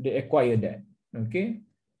they acquire that. Okay,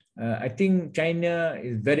 I think China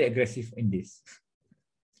is very aggressive in this.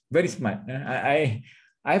 Very smart. I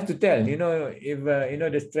have to tell, if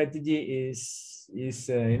the strategy is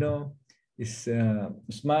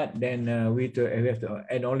smart, then we have to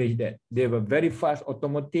acknowledge that they have a very fast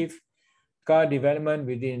automotive car development.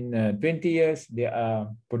 Within 20 years, they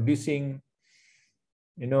are producing,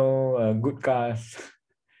 good cars,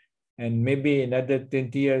 and maybe another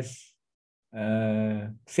 20 years,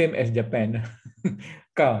 same as Japan,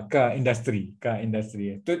 car industry.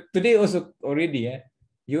 Today also already,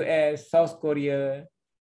 US, South Korea,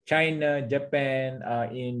 China, Japan are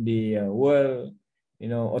in the world,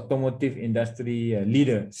 automotive industry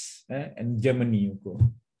leaders, and Germany.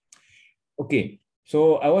 Okay,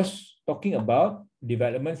 so I was talking about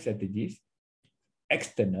development strategies,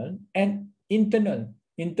 external and internal.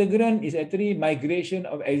 Internal is actually migration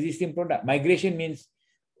of existing product. Migration means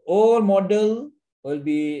all model will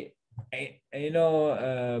be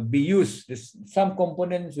be used. Some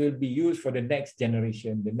components will be used for the next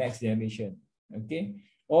generation. Okay,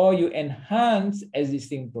 or you enhance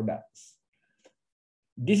existing products.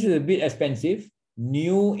 This is a bit expensive.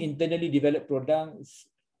 New internally developed products,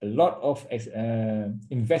 a lot of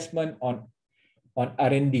investment on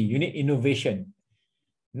R&D. You need innovation.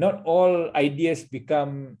 Not all ideas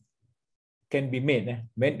can be made.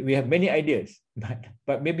 We have many ideas,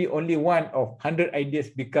 but maybe only one of 100 ideas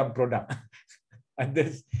become product.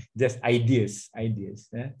 Others just ideas.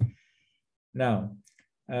 Now,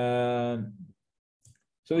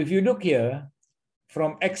 so if you look here,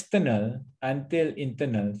 from external until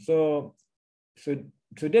internal, so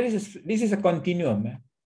this is a continuum.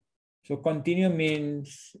 So continuum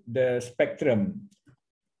means the spectrum.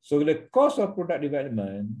 So the cost of product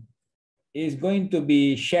development is going to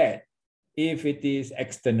be shared if it is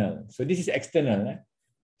external. So this is external.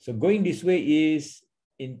 So going this way is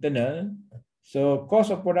internal. So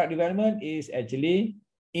cost of product development is actually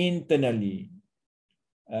internally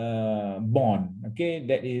borne. Okay,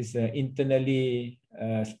 that is internally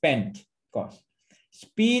spent cost.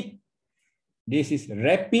 Speed, this is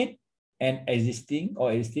rapid and existing.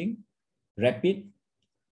 Rapid.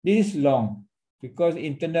 This is long. Because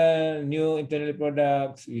new internal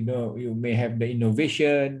products, you may have the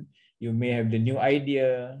innovation, you may have the new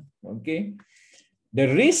idea. Okay, the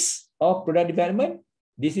risk of product development,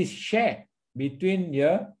 this is shared between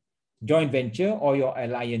your joint venture or your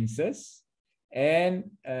alliances, and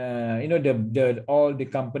all the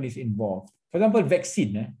companies involved. For example,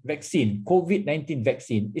 vaccine, COVID-19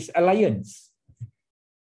 vaccine is alliance,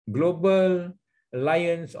 Global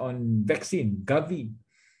Alliance on Vaccine, Gavi.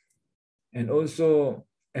 And also,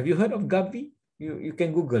 have you heard of Gavi? You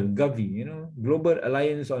can Google Gavi, Global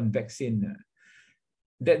Alliance on Vaccine.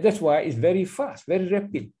 That's why it's very fast, very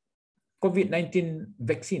rapid. COVID-19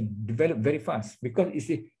 vaccine developed very fast because it's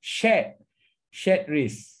a shared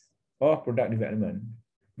risk of product development.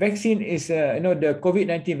 Vaccine is, the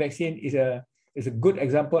COVID-19 vaccine is a is a good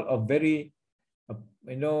example of very,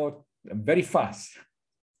 very fast.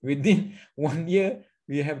 Within 1 year,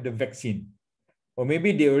 we have the vaccine. Or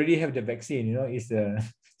maybe they already have the vaccine, it's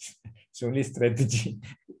it's only strategy.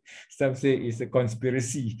 Some say it's a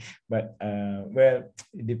conspiracy, but well,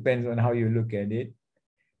 it depends on how you look at it.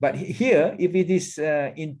 But here, if it is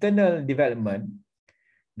internal development,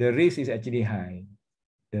 the risk is actually high.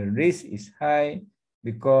 The risk is high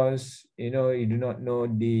because you do not know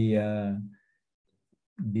the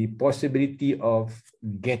possibility of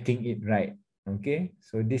getting it right. Okay,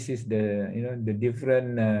 so this is the the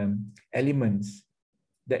different elements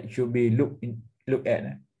that should be looked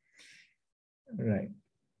at. Right.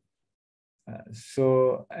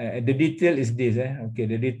 So the detail is this. Okay,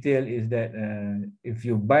 the detail is that if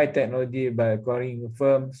you buy technology by acquiring a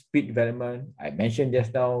firm, speed development, I mentioned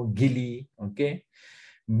just now, Geely. Okay,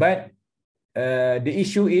 but the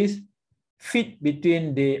issue is fit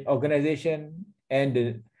between the organization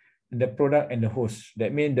and the product and the host.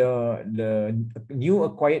 That means the new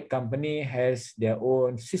acquired company has their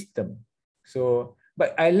own system. So,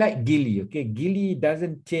 but I like Geely. Okay, Geely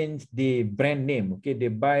doesn't change the brand name. Okay, they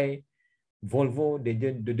buy Volvo, they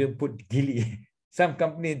don't put Geely. Some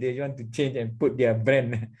companies they want to change and put their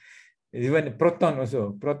brand. Even Proton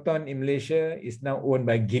also. Proton in Malaysia is now owned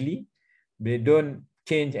by Geely. They don't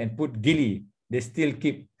change and put Geely. They still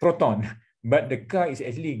keep Proton, but the car is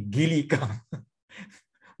actually Geely car.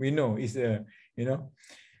 We know it's a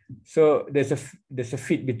so there's a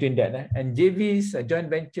fit between that. And JVs, joint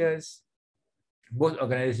ventures, both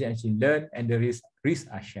organizations actually learn and the risks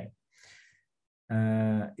are shared.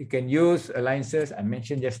 You can use alliances. I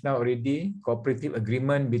mentioned just now already, cooperative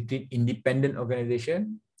agreement between independent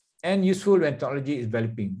organization, and useful when technology is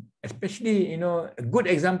developing. Especially, a good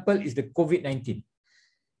example is the COVID-19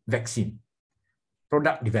 vaccine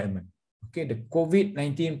product development. Okay, the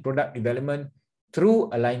COVID-19 product development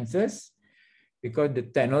through alliances, because the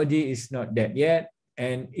technology is not that yet,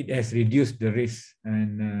 and it has reduced the risk.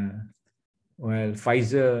 And well,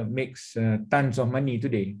 Pfizer makes tons of money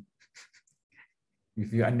today.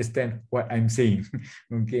 If you understand what I'm saying,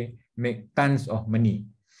 okay, make tons of money.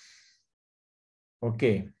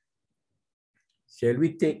 Okay, shall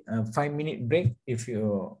we take a 5-minute break? If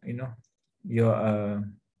you're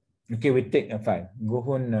okay, we take a 5. Go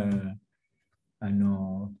on,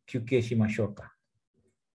 QK Shimashoka.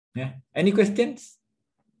 Yeah. Any questions?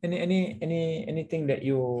 Anything that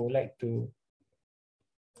you like to?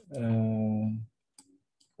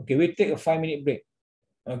 Okay, we take a 5-minute break.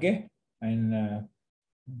 Okay, and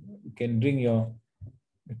you can drink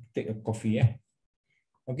take a coffee. Yeah.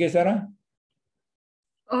 Okay, Sarah.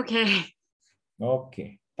 Okay.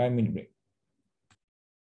 Okay, 5-minute break.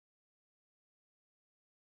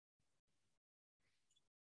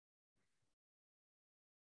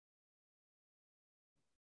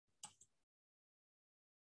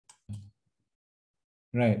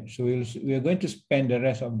 Right, so we are going to spend the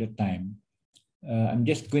rest of the time. I'm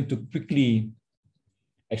just going to quickly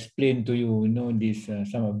explain to you,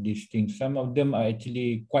 some of these things. Some of them are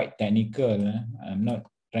actually quite technical. I'm not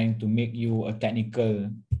trying to make you a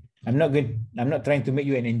technical. I'm not trying to make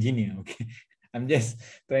you an engineer. Okay, I'm just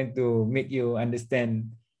trying to make you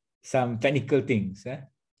understand some technical things.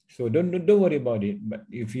 So don't worry about it. But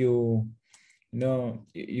if if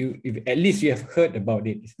at least you have heard about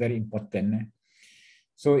it, it's very important.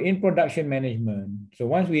 So in production management, so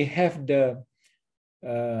once we have the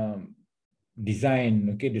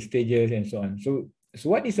design, okay, the stages and so on. So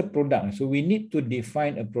what is a product? So we need to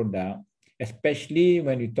define a product, especially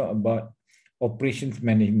when we talk about operations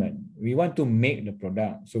management. We want to make the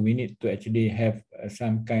product, so we need to actually have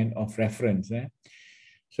some kind of reference.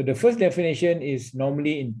 So the first definition is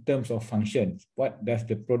normally in terms of functions. What does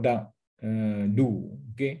the product do?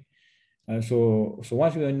 Okay. So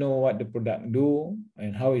once we know what the product do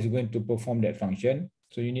and how it's going to perform that function,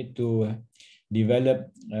 so you need to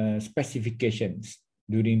develop specifications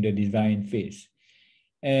during the design phase.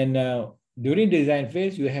 And during the design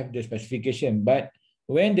phase, you have the specification, but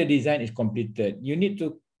when the design is completed, you need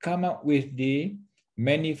to come up with the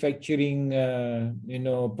manufacturing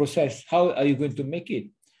process. How are you going to make it?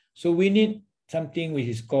 So we need something which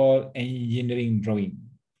is called engineering drawing.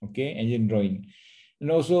 Okay, engineering drawing. And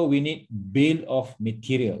also we need bill of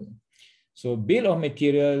material. So bill of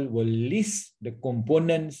material will list the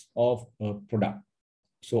components of a product.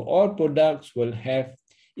 So all products will have,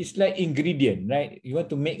 it's like ingredient, right? You want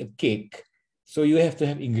to make a cake, so you have to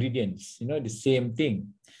have ingredients, the same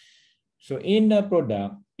thing. So in a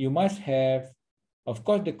product, you must have, of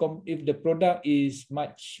course, if the product is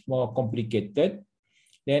much more complicated,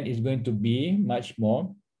 then it's going to be much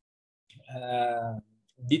more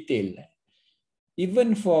detailed.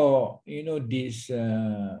 even for, you know, this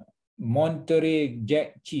Monterey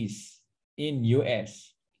Jack cheese in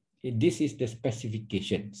US, this is the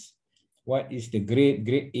specifications. What is the grade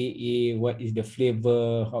AA, what is the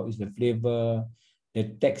flavor, how is the flavor, the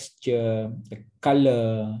texture, the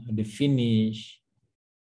color, the finish,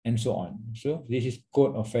 and so on. So this is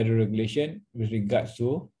Code of Federal Regulation with regards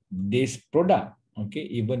to this product. Okay,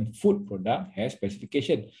 even food product has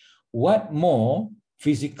specification. What more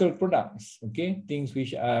physical products? Okay, things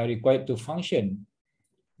which are required to function.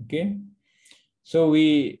 Okay, so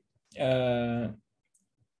we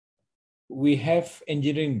have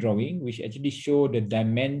engineering drawing which actually show the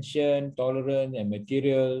dimension, tolerance, and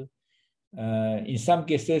material. In some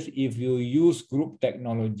cases, if you use group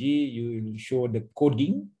technology, you will show the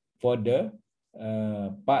coding for the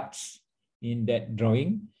parts in that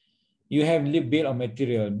drawing. You have bill of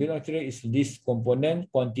material. Bill of material is list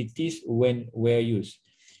component, quantities, when, where used.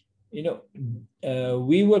 You know,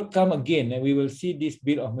 we will come again and we will see this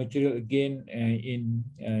bill of material again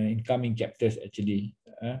in coming chapters actually.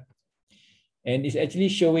 And it's actually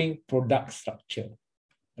showing product structure,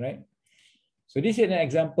 right? So this is an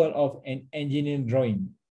example of an engineering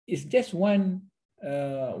drawing. It's just one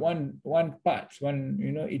part.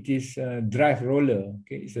 You know, it is a drive roller.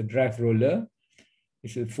 Okay, it's a drive roller.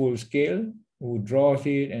 It's a full scale. Who draws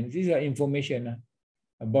it, and these are information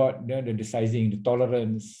about the sizing, the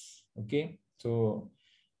tolerance. Okay, so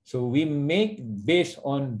we make based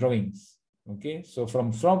on drawings. Okay, so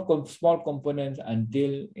from small components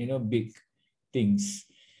until, you know, big things.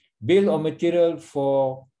 Bill of material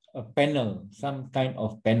for a panel, some kind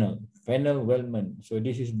of panel weldment. So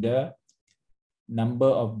this is the number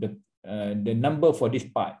of the number for these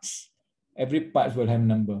parts. Every part will have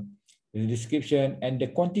number, the description, and the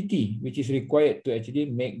quantity which is required to actually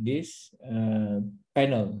make this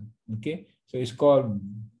panel. Okay, so it's called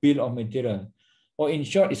bill of material, or in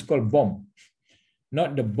short, it's called BOM.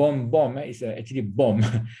 Not the bomb. It's actually BOM.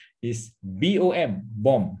 It's BOM,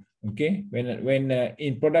 BOM. Okay, when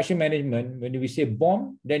in production management, when we say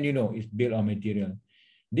BOM, then you know it's bill of material.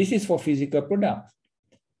 This is for physical products.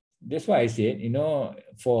 That's why I said, you know,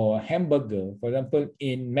 for hamburger, for example,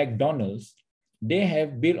 in McDonald's, they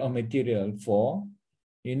have bill of material for,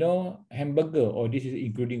 you know, hamburger, or this is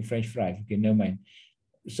including French fries. Okay, never mind.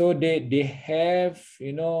 So they have,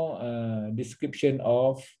 you know, description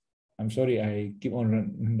of. I'm sorry, I keep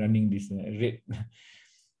on running this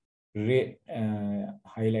red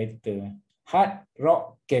highlighter. Hard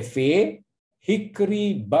Rock Cafe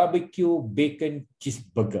Hickory Barbecue Bacon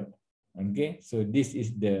Cheeseburger. Okay, so this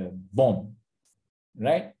is the BOM,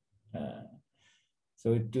 right?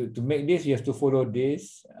 So to make this, you have to follow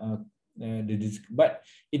this. But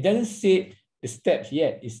it doesn't say the steps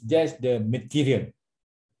yet. It's just the material.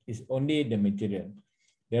 It's only the material.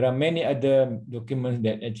 There are many other documents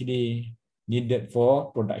that actually needed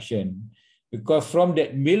for production, because from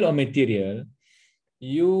that bill of material,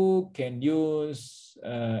 you can use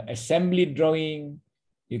assembly drawing,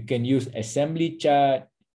 you can use assembly chart,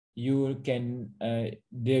 you can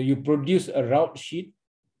you produce a route sheet,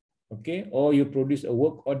 okay, or you produce a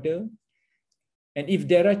work order, and if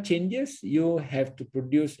there are changes, you have to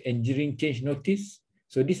produce engineering change notice.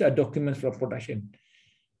 So these are documents for production.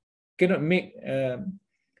 Cannot make a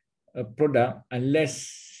product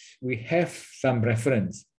unless we have some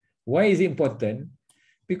reference. Why is it important?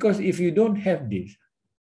 Because if you don't have this,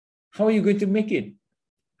 how are you going to make it?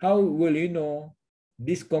 How will you know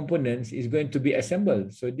these components is going to be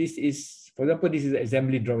assembled? So this is, for example, this is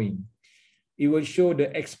assembly drawing. It will show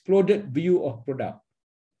the exploded view of product.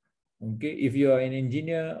 Okay, if you are an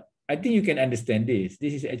engineer, I think you can understand this.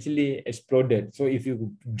 This is actually exploded. So if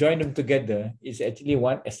you join them together, it's actually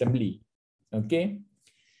one assembly. Okay,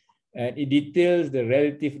 and it details the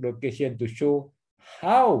relative location to show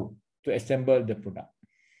how to assemble the product.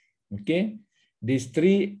 Okay, this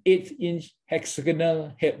 3/8-inch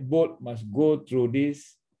hexagonal head bolt must go through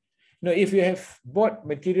this. Now, if you have bought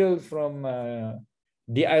materials from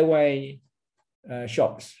DIY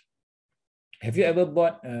shops, have you ever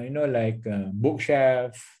bought, you know, like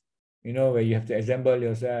bookshelf, you know, where you have to assemble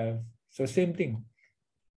yourself? So same thing,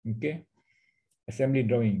 okay? Assembly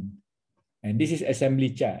drawing. And this is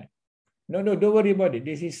assembly chart. No, don't worry about it.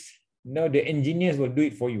 This is, no, the engineers will do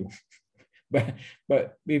it for you.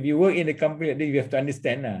 But if you work in a company, you have to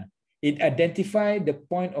understand, it identifies the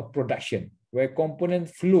point of production where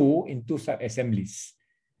components flow into sub-assemblies.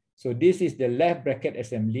 So this is the left bracket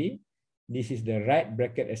assembly. This is the right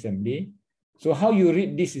bracket assembly. So how you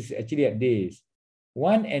read this is actually at this.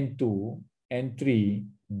 1 and 2 and 3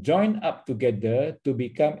 join up together to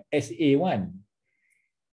become SA1.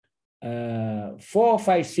 4,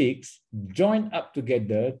 5, 6 join up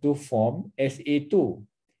together to form SA2.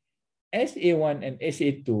 SA1 and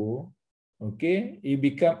SA2, okay, it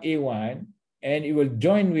become A1 and it will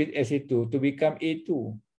join with SA2 to become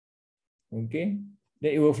A2. Okay,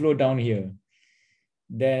 then it will flow down here.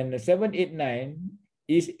 Then 7, 8, 9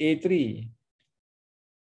 is A3.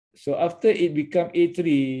 So after it become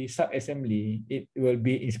A3 sub-assembly, it will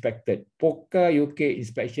be inspected. POCA UK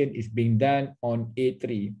inspection is being done on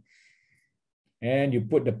A3. And you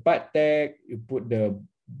put the part tag, you put the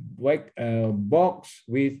white box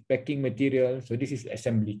with packing material. So this is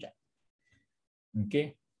assembly chart.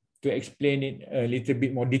 Okay, to explain it a little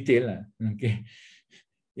bit more detail. Okay,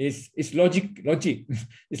 it's logic.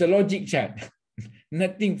 It's a logic chart.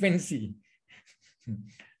 Nothing fancy.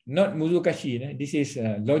 Not Muzukashi. This is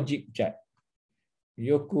a logic chart.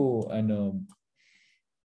 Yoku,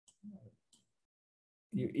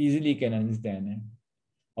 you easily can understand.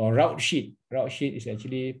 Or route sheet. Route sheet is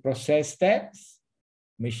actually process steps,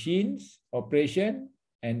 machines, operation,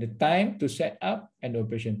 and the time to set up and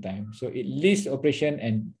operation time. So it lists operation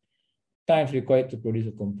and times required to produce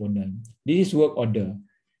a component. This is work order.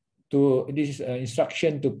 This is an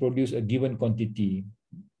instruction to produce a given quantity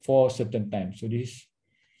for certain time. So this is,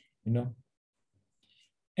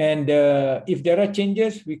 and if there are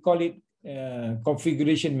changes, we call it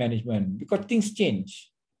configuration management, because things change.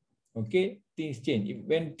 Okay, things change.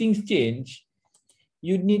 When things change,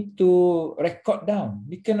 you need to record down.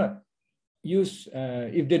 We cannot use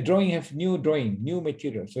if the drawing have new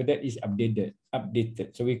material, so that is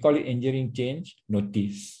updated. So we call it engineering change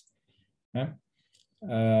notice. Right.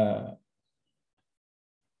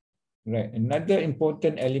 Another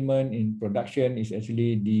important element in production is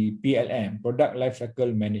actually the PLM, Product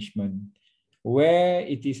Lifecycle Management, where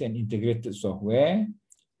it is an integrated software,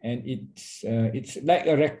 and it's like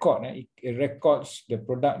a record. It records the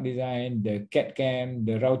product design, the CAD/CAM,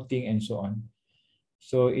 the routing, and so on.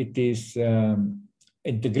 So it is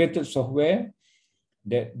integrated software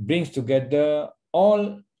that brings together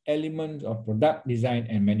all elements of product design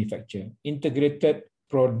and manufacture. Integrated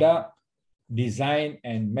product design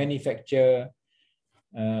and manufacture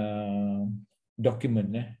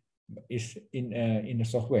document is in a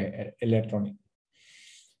software electronic.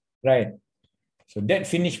 Right. So that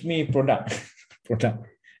finished me product. Product.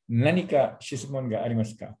 Nanika shizumon ga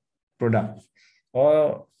arimasu ka? Product.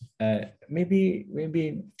 Or maybe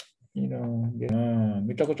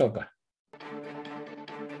mita koto ka?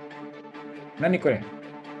 Nani kore?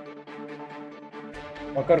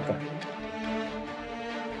 Wakaru ka?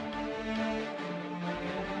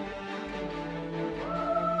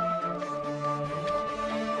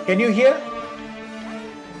 Can you hear?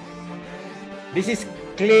 This is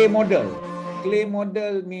clay model. Clay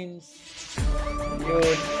model means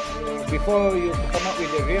before you come up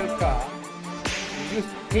with a real car, you use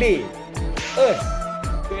clay, earth,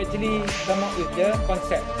 to actually come up with the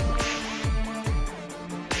concept.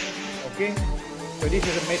 Okay, so this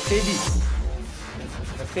is a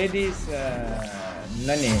Mercedes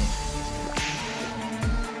Nane.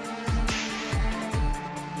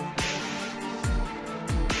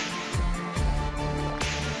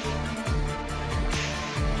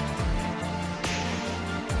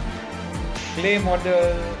 Clay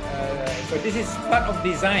model. So this is part of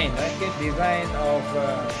design, right? Design of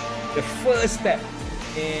the first step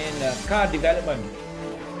in car development.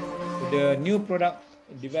 So the new product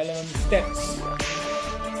development steps.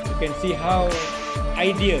 You can see how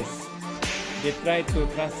ideas they try to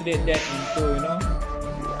translate that into,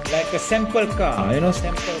 like a sample car.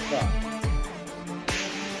 Sample car.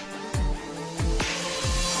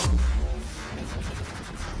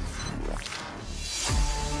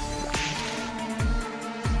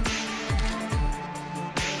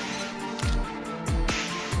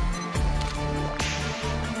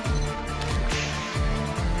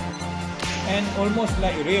 And almost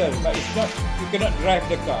like real, but it's not. You cannot drive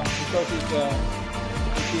the car because it's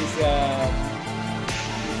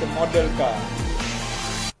a model car.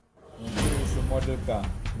 It's a model car,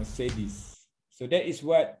 Mercedes. So that is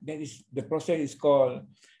the process is called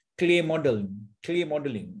clay modeling.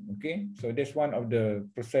 Okay, so that's one of the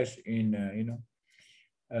process in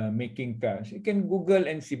making cars. You can Google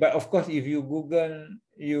and see, but of course, if you Google,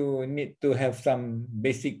 you need to have some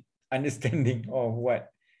basic understanding of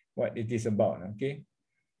what it is about. Okay,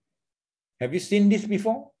 have you seen this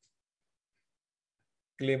before?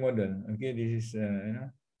 Clay model. Okay, this is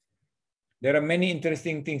there are many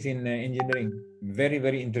interesting things in engineering. Very,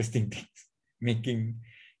 very interesting things making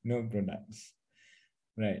products.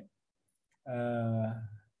 Right.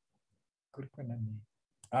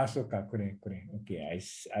 Okay, I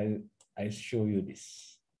show you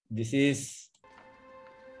this. This is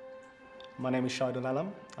My name is Shahidul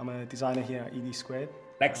Alam. I'm a designer here at ED Squared.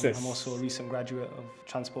 Lexus. I'm also a recent graduate of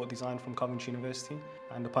transport design from Coventry University.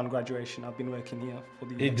 And upon graduation, I've been working here for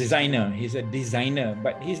the designer. He's a designer,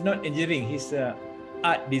 but he's not engineering. He's a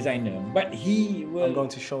art designer. But he will. I'm going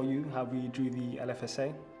to show you how we drew the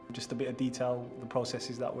LFSA. Just a bit of detail, the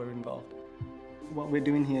processes that were involved. What we're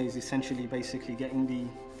doing here is essentially basically getting the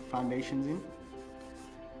foundations in.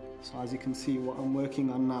 So as you can see, what I'm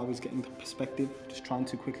working on now is getting the perspective, just trying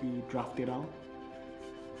to quickly draft it out.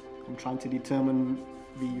 I'm trying to determine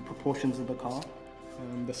the proportions of the car,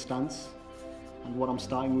 the stance, and what I'm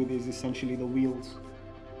starting with is essentially the wheels.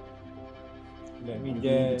 Let me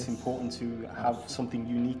It's important to have something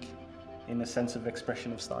unique in a sense of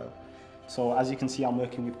expression of style. So as you can see, I'm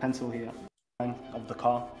working with pencil here of the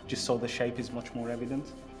car, just so the shape is much more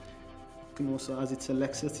evident. And also, as it's a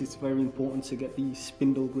Lexus, it's very important to get the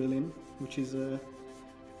spindle grille in, which is a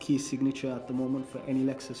key signature at the moment for any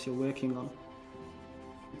Lexus you're working on.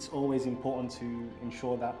 It's always important to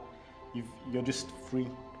ensure that you're just free,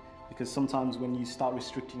 because sometimes when you start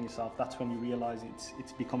restricting yourself, that's when you realize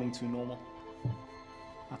it's becoming too normal.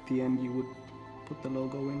 At the end, you would put the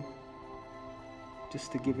logo in,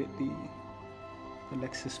 just to give it the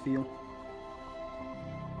Lexus feel.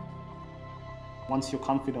 Once you're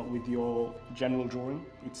confident with your general drawing,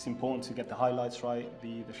 it's important to get the highlights right,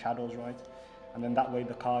 the shadows right, and then that way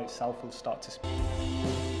the car itself will start to speak.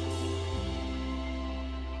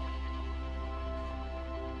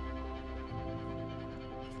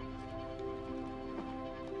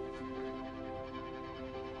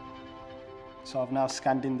 So I've now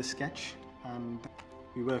scanned in the sketch, and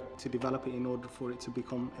we work to develop it in order for it to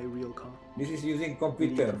become a real car. This is using In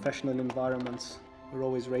computer. professional environments, we're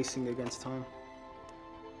always racing against time.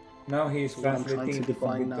 Now he is So what I'm trying translating to to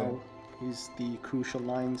define computer. now is the crucial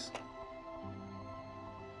lines.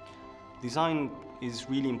 Design is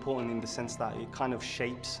really important in the sense that it kind of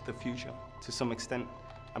shapes the future to some extent.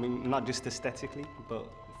 I mean, not just aesthetically, but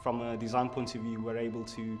from a design point of view, we're able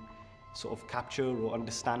to sort of capture or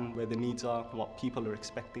understand where the needs are, what people are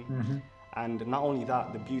expecting. And not only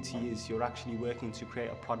that, the beauty is you're actually working to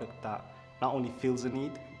create a product that not only fills a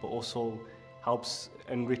need, but also helps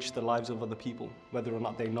enrich the lives of other people, whether or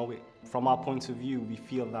not they know it. From our point of view, we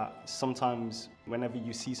feel that sometimes whenever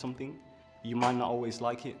you see something, you might not always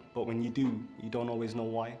like it, but when you do, you don't always know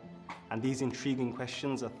why. And these intriguing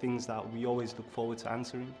questions are things that we always look forward to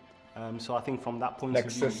answering. So I think from that point of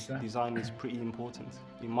view, design is pretty important.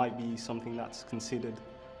 It might be something that's considered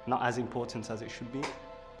not as important as it should be,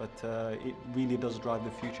 but it really does drive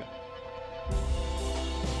the future.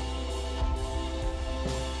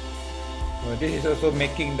 Well, this is also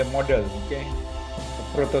making the model, okay? A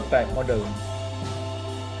prototype model.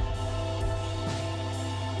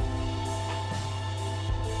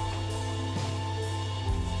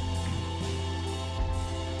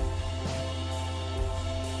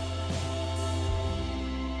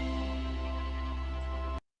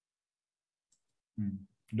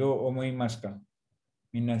 Do omoimasu ka?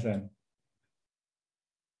 Minasan.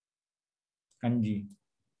 Kanji.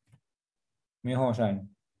 Miho-san.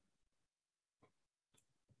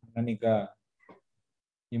 Nanika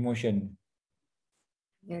emotion.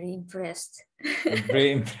 Very impressed.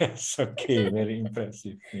 Very impressed. Okay, very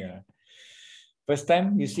impressive. Yeah. First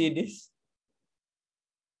time you see this?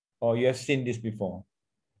 Or you have seen this before?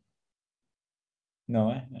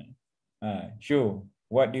 No? Sure.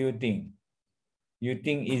 What do you think? You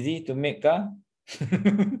think easy to make car?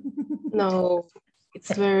 No,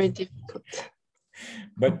 it's very difficult.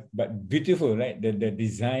 But beautiful, right? The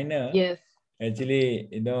designer. Yes. Actually,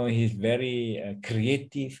 he's very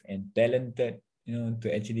creative and talented,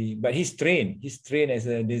 to actually, but he's trained as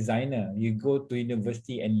a designer. You go to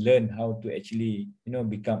university and learn how to actually,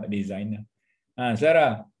 become a designer.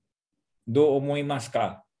 Sarah, do omoimasu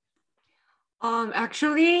ka?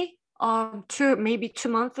 Actually, maybe 2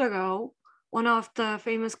 months ago, one of the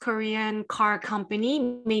famous Korean car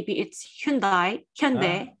company, maybe it's Hyundai,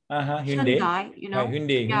 Hyundai.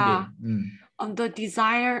 Hyundai. Yeah.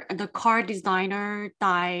 The car designer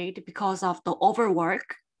died because of the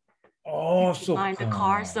overwork. Oh, so designed the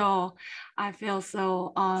car, so I feel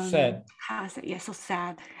so sad. So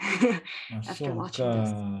sad after So watching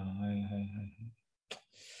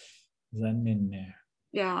this.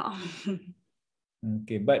 Yeah.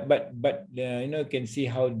 Okay, but you can see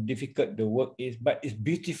how difficult the work is, but it's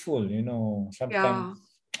beautiful, sometimes.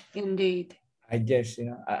 Yeah, indeed. I just,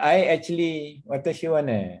 I actually, I have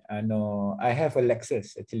a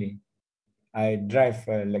Lexus actually. I drive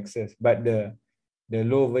a Lexus, but the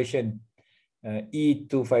low version,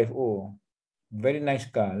 E250, very nice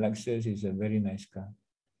car. Lexus is a very nice car.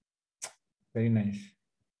 Very nice.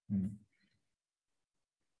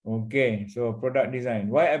 Okay, so product design.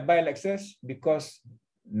 Why I buy Lexus? Because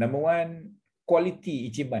number one, quality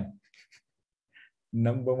Ichiban.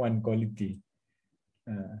 Number one, quality.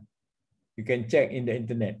 You can check in the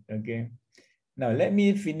internet. Okay. Now let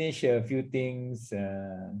me finish a few things.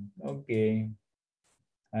 Okay.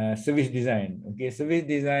 Service design. Okay, service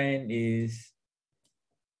design is.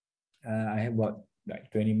 I have about like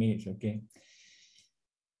 20 minutes. Okay.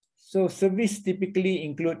 So service typically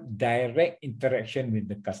include direct interaction with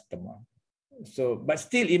the customer. So, but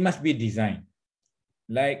still it must be designed.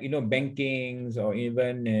 Like, bankings or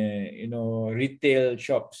even, retail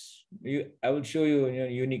shops. I will show you,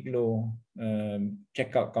 Uniqlo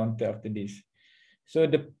checkout counter after this. So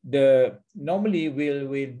normally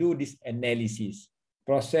we'll do this analysis,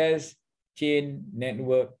 process, chain,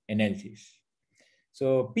 network analysis.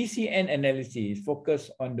 So PCN analysis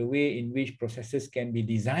focus on the way in which processes can be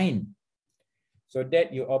designed so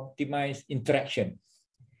that you optimize interaction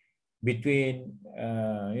between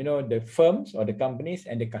the firms or the companies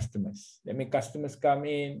and the customers. That means customers come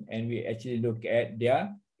in and we actually look at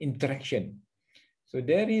their interaction. So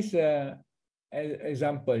there is an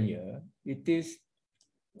example here. This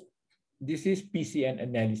is PCN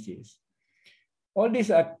analysis. All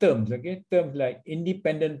these are terms, okay? Terms like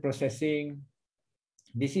independent processing.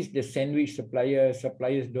 This is the sandwich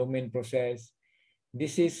supplier's domain process.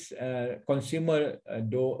 This is consumer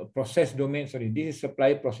process domain. Sorry, this is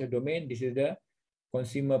supplier process domain. This is the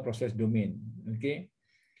consumer process domain. Okay.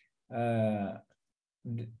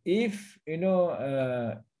 If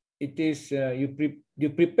it is you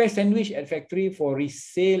prepare sandwich at factory for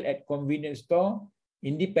resale at convenience store,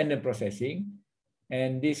 independent processing,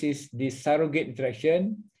 and this is the surrogate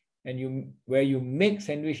interaction, and where you make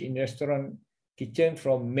sandwich in restaurant kitchen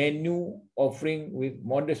from menu offering with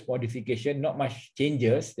modest modification, not much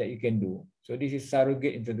changes that you can do. So this is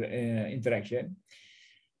surrogate interaction.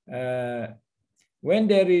 When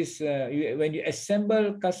there is when you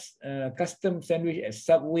assemble custom sandwich at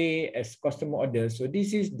Subway as customer order, so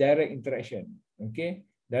this is direct interaction. Okay,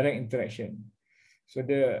 direct interaction. So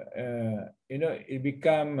it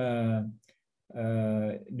become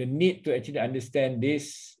the need to actually understand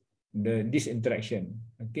this interaction.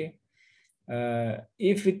 Okay.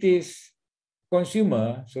 If it is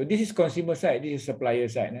consumer, so this is consumer side, this is supplier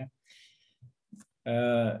side.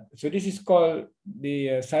 So this is called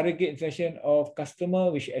the surrogate interaction of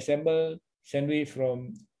customer which assemble sandwich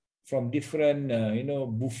from different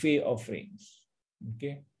buffet offerings.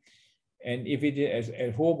 Okay, and if it is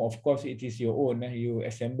at home, of course it is your own. You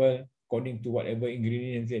assemble according to whatever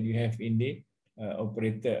ingredients that you have in the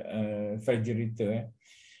refrigerator.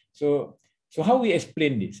 So how we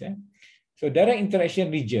explain this? So direct interaction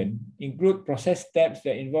region include process steps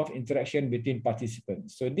that involve interaction between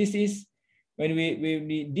participants. So this is when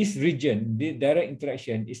this region, the direct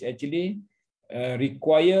interaction is actually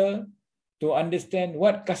require to understand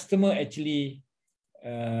what customer actually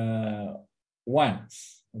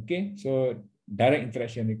wants. Okay, so direct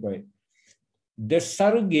interaction required. The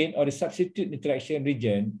surrogate or the substitute interaction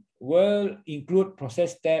region will include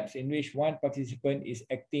process steps in which one participant is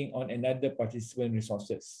acting on another participant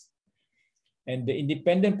resources. And the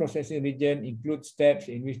independent processing region includes steps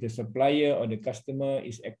in which the supplier or the customer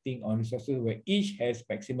is acting on resources where each has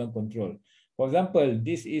maximum control. For example,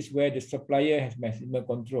 this is where the supplier has maximum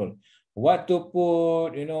control. What to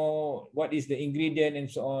put, what is the ingredient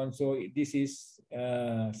and so on. So this is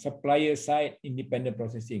supplier side independent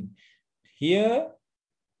processing. Here,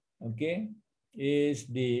 okay, is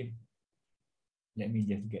let me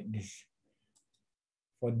just get this.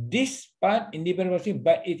 For this part, independent processing,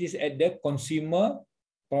 but it is at the consumer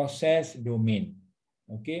process domain.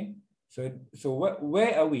 Okay, so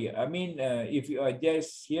where are we? I mean, if you are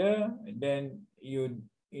just here, then your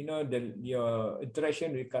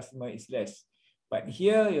interaction with customer is less. But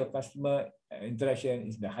here, your customer interaction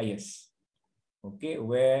is the highest. Okay,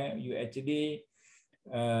 where you actually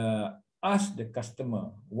ask the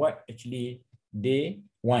customer what actually they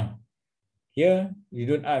want. Here, you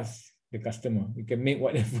don't ask the customer. You can make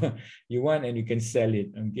whatever you want and you can sell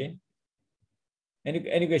it. Okay.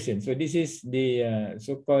 Any question? So this is the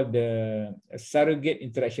so-called the surrogate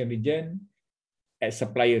interaction region at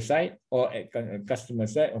supplier side or at customer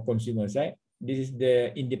side or consumer side. This is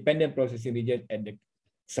the independent processing region at the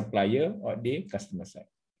supplier or the customer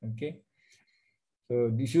side. Okay.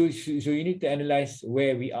 So you need to analyze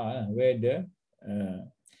where we are,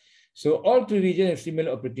 so all three regions have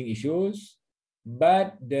similar operating issues,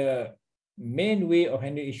 but the main way of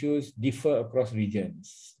handling issues differ across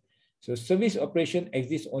regions. So service operation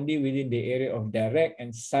exists only within the area of direct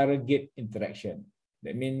and surrogate interaction.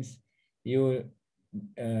 That means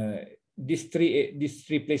these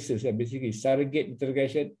three places are basically surrogate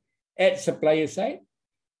integration at supplier side.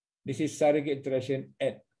 This is surrogate interaction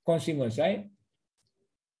at consumer side,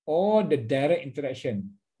 or the direct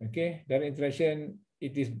interaction. Okay, direct interaction,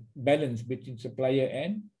 it is balanced between supplier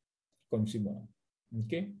and consumer.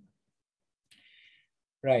 Okay.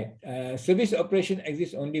 Right. Service operation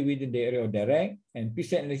exists only within the area of direct, and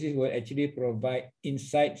preset analysis will actually provide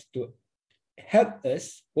insights to help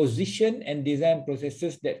us position and design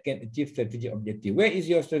processes that can achieve strategic objective. Where is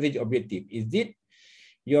your strategic objective? Is it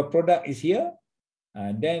your product is here?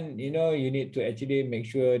 Then you need to actually make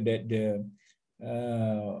sure that the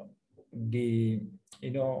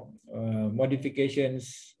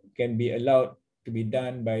modifications can be allowed to be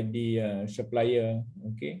done by the supplier.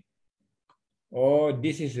 Okay. Or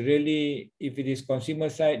this is really, if it is consumer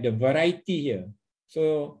side, the variety here.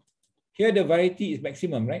 So here the variety is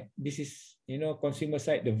maximum, right? This is, consumer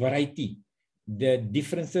side, the variety, the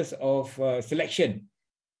differences of selection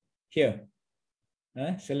here.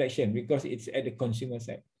 Selection, because it's at the consumer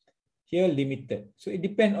side. Here limited. So it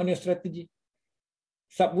depends on your strategy.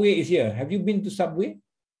 Subway is here. Have you been to Subway?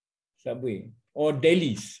 Subway. Or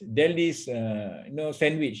Deli's. Deli's,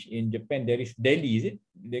 sandwich in Japan. There is Deli, is it?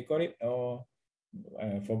 They call it, or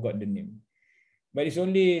I forgot the name, but it's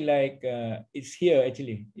only like it's here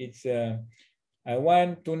actually. It's I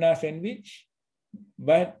want tuna sandwich,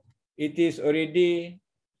 but it is already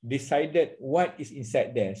decided what is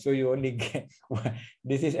inside there. So you only get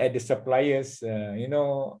this is at the supplier's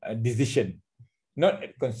decision, not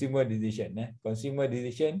at consumer decision. Consumer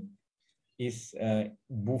decision is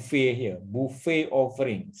buffet here, buffet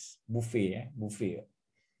offerings, buffet.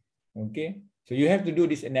 Okay, so you have to do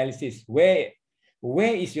this analysis.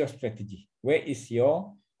 Where is your strategy? Where is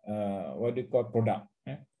your what do you call product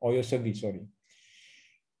or your service? Sorry.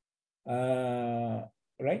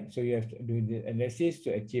 Right. So you have to do the analysis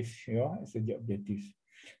to achieve your strategic objectives.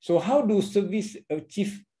 So how do service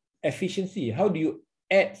achieve efficiency? How do you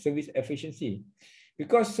add service efficiency?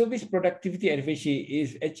 Because service productivity and efficiency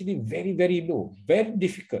is actually very, very low, very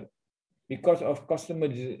difficult because of customer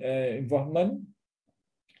involvement.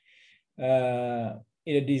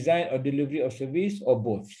 In the design or delivery of service, or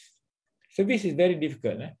both. Service is very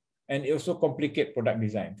difficult, and it also complicates product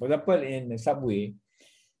design. For example, in Subway,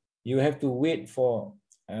 you have to wait for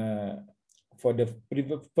the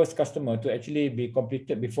first customer to actually be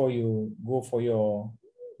completed before you go for your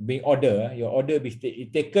being order. Your order be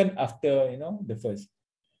taken after the first.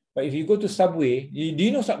 But if you go to Subway, do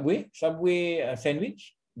you know Subway? Subway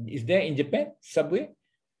sandwich is there in Japan? Subway.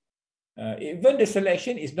 Even the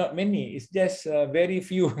selection is not many. It's just very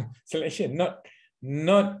few selection. Not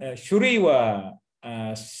Shuriwa,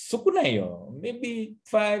 Sukunayo. Maybe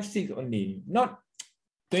 5, 6 only. Not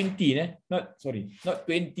 20. Not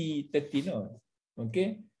 20, 30. No.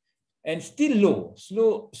 Okay. And still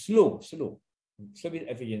slow. Service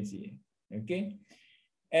efficiency. Okay.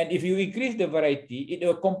 And if you increase the variety, it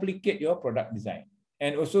will complicate your product design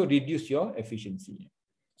and also reduce your efficiency.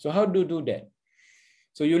 So how do you do that?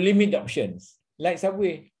 So you limit the options, like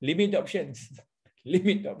Subway, limit the options.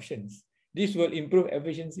 This will improve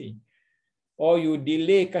efficiency. Or you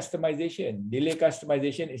delay customization. Delay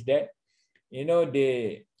customization is that,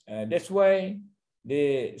 that's why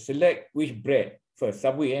they select which bread first,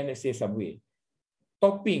 Subway, and let's say Subway.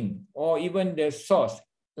 Topping or even the sauce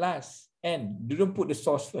last, and they don't put the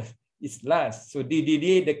sauce first, it's last. So they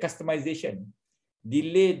delay the customization.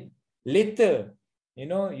 Delayed later.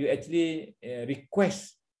 You actually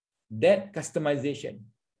request that customization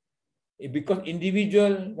because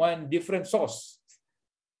individual want different sauce.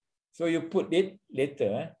 So you put it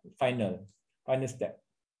later, final step.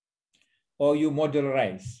 Or you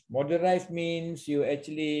modularize. Modularize means you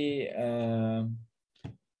actually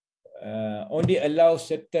only allow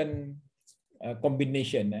certain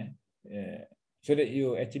combination so that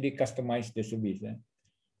you actually customize the service.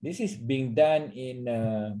 This is being done in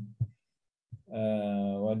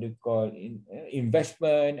what do you call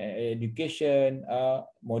investment, education,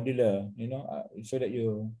 modular, so that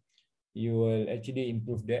you will actually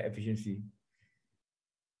improve their efficiency.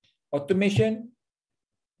 Automation,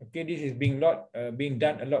 okay, this is being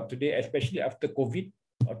done a lot today, especially after COVID.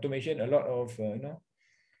 Automation, a lot of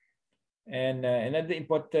and another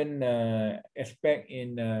important aspect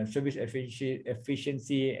in service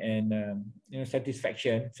efficiency and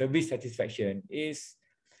satisfaction, service satisfaction is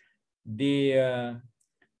the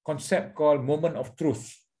concept called moment of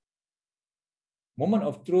truth. Moment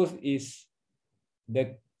of truth is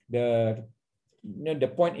the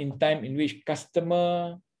point in time in which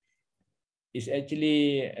customer is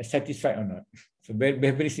actually satisfied or not. So very,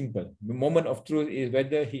 very simple. The moment of truth is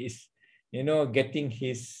whether he is getting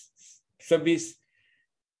his service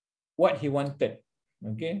what he wanted.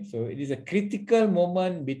 Okay, so it is a critical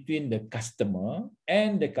moment between the customer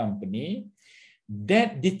and the company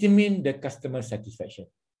that determine the customer satisfaction.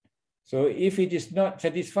 So if it is not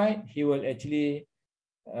satisfied, he will actually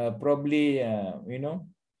probably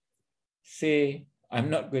say, I'm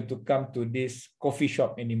not going to come to this coffee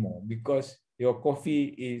shop anymore because your coffee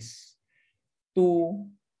is too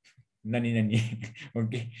nani,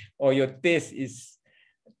 okay, or your taste is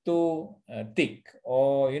too thick,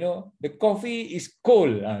 or the coffee is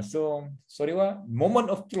cold. So sorry, what moment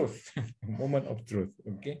of truth, moment of truth.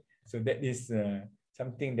 Okay, so that is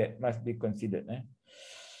something that must be considered.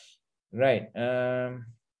 Right.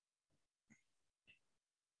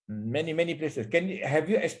 Many places. Have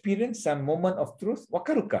you experienced some moment of truth?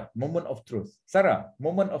 Wakaruka, moment of truth. Sarah,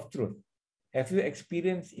 moment of truth. Have you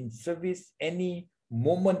experienced in service any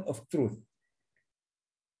moment of truth?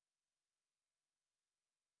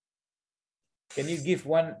 Can you give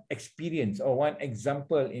one experience or one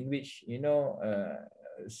example in which,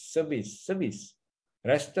 service,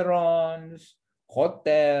 restaurants,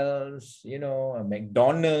 hotels,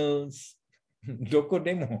 McDonald's, Doko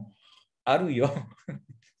Demo, Aruyo?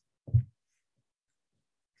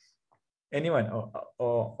 Anyone,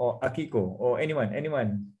 or Akiko, or anyone,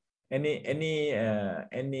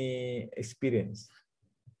 any experience?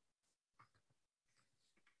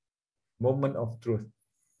 Moment of truth.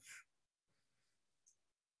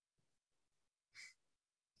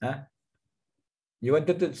 Huh? You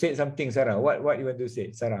wanted to say something, Sarah? What you want to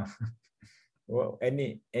say, Sarah?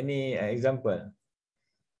 Any example?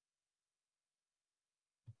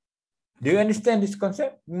 Do you understand this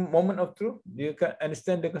concept? Moment of truth? Do you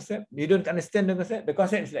understand the concept? You don't understand the concept? The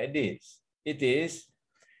concept is like this. It is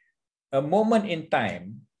a moment in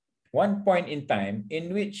time, one point in time,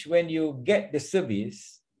 in which when you get the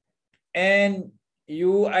service and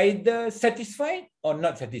you either satisfied or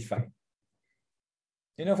not satisfied.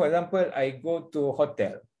 For example, I go to a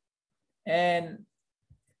hotel and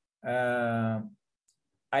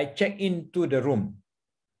I check into the room.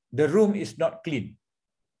 The room is not clean.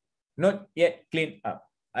 Not yet cleaned up.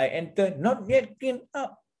 I enter, not yet cleaned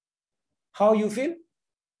up. How you feel?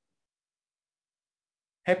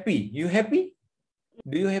 Happy. You happy?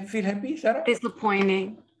 Do you feel happy, Sarah?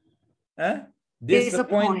 Disappointing. Huh?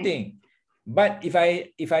 Disappointing. But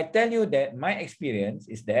if I tell you that my experience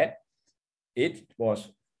is that it was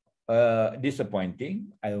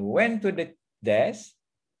disappointing, I went to the desk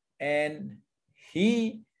and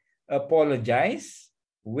he apologized.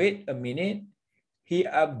 Wait a minute. He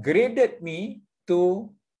upgraded me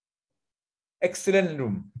to excellent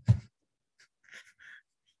room.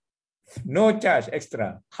 No charge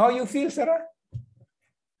extra. How you feel, Sarah?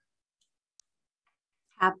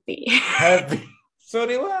 Happy. Happy.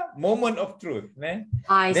 Sorry, what? Moment of truth.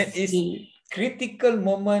 That is critical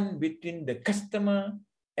moment between the customer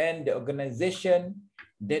and the organization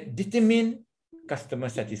that determine customer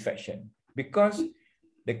satisfaction. Because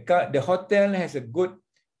the hotel has a good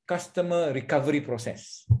customer recovery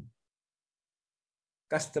process.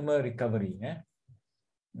 Customer recovery.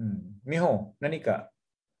 Miho, nanika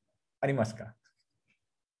arimasu ka?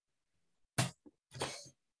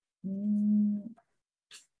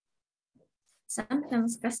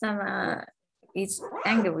 Sometimes customer is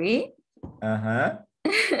angry.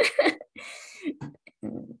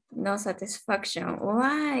 No satisfaction.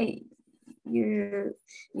 Why you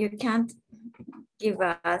can't give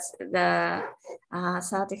us the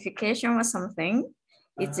certification or something?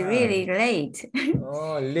 It's really late.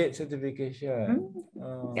 Late certification.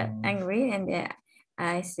 Got angry, and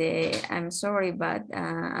I say, I'm sorry, but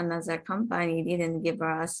another company didn't give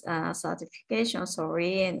us certification.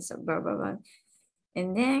 Sorry, and so blah blah blah.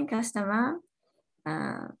 And then customer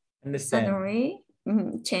suddenly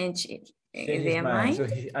change their mind. So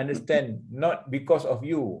he understand, not because of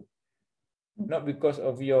you, not because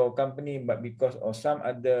of your company, but because of some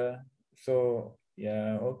other. So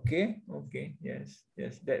yeah, okay, yes,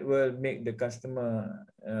 that will make the customer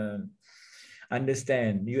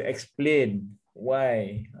understand. You explain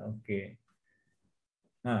why. Okay.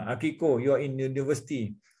 Akiko, you're in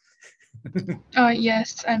university.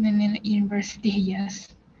 Yes, I'm in university. Yes.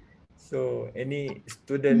 So any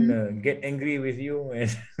student get angry with you?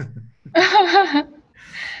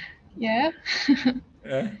 Yeah.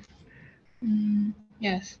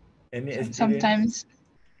 Yes. Sometimes.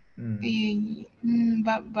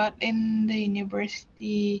 But in the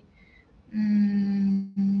university,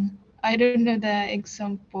 I don't know the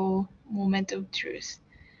example moment of truth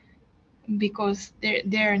because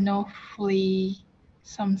there are no fully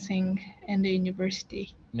something in the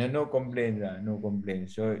university. No complaints. No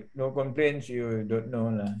complaints. So no complaints, you don't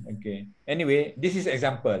know. Okay. Anyway, this is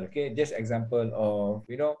example. Okay. Just example of,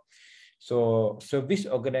 so service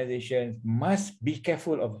organizations must be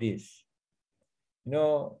careful of this.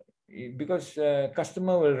 Because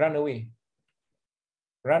customer will run away.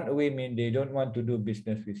 Run away means they don't want to do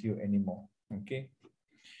business with you anymore. Okay.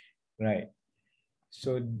 Right.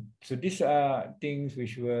 So these are things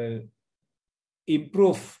which will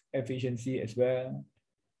improve efficiency as well.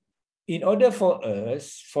 In order for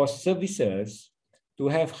us, for services to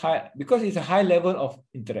have high, because it's a high level of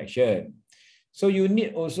interaction, so you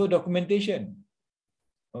need also documentation,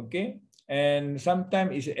 okay? And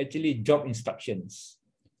sometimes it's actually job instructions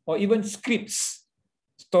or even scripts,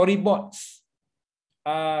 storyboards,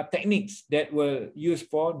 techniques that will use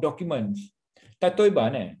for documents.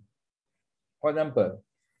 Tatoiban, for example,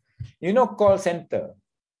 call center.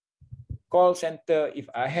 Call center, if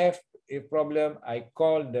I have a problem, I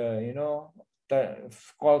call the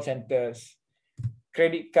call centers.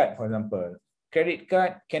 Credit card, for example, credit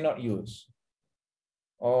card cannot use,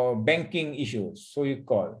 or banking issues, so you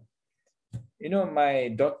call.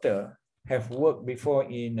 My daughter have worked before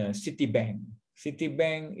in Citibank.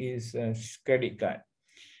 Citibank is a credit card.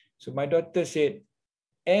 So my daughter said,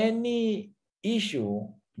 any issue,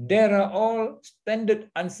 there are all standard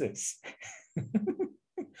answers.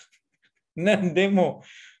 Non-demo.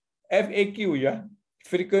 FAQ, yeah.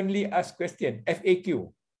 Frequently asked question.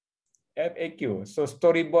 FAQ. So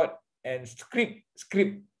storyboard and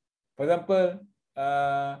script. For example,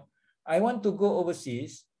 I want to go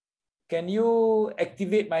overseas. Can you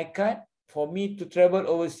activate my card for me to travel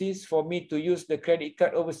overseas, for me to use the credit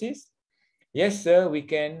card overseas? Yes, sir, we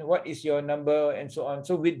can. What is your number? And so on.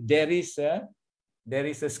 So there is a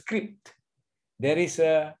script. There is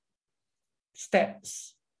a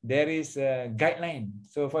steps. There is a guideline.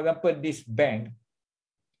 So for example, this bank,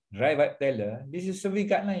 drive-up teller, this is service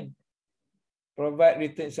guideline. Provide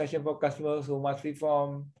written instruction for customers who must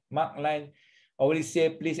perform, mark line, always say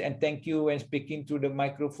please and thank you when speaking through the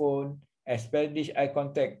microphone, establish eye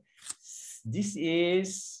contact. This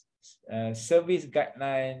is service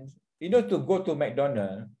guidelines. To go to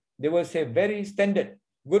McDonald's, they will say very standard.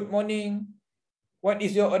 Good morning. What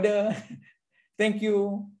is your order? Thank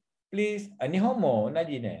you. Please. Nihon mo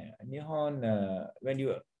najine. Nihon, when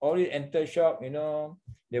you already enter shop,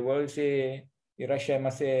 they will say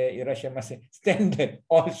irashaimase. Standard.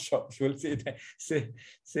 All shops will say that.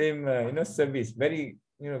 Same, service. Very,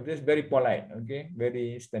 just very polite. Okay,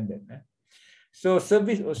 very standard. So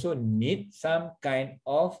service also need some kind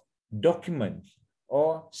of documents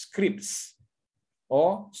or scripts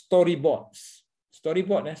or storyboards.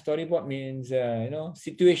 Storyboard means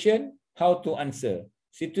situation, how to answer.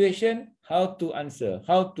 Situation, how to answer,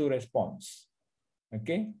 how to respond.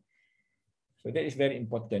 Okay, so that is very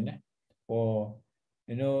important for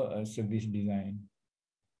service design.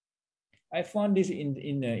 I found this in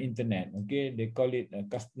the internet. Okay, they call it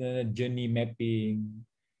customer journey mapping,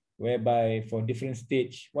 whereby for different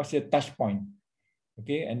stage, what's the touch point?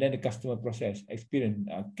 Okay, and then the customer process experience.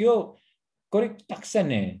 Correct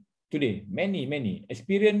taksan today. Many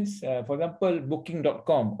experience. For example,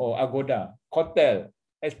 Booking.com or Agoda hotel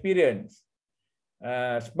experience.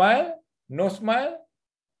 Smile, no smile,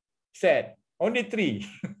 sad. Only 3.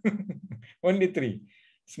 Only 3.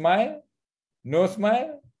 Smile, no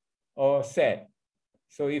smile, or sad.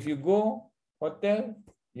 So if you go hotel,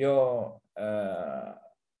 your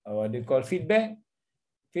what they call feedback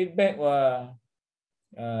were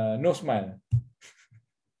no smile.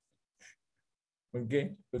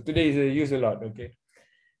 Okay, so today is used a lot. Okay,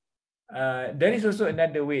 there is also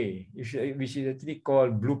another way, which is actually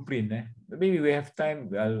called blueprint. Maybe we have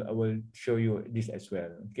time. I will show you this as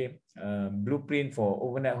well. Okay, blueprint for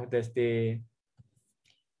overnight hotel stay.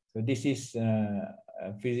 So this is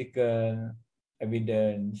physical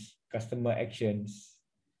evidence, customer actions,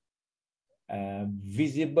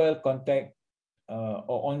 visible contact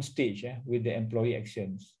or on stage with the employee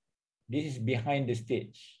actions. This is behind the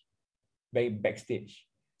stage, backstage,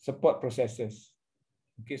 support processes.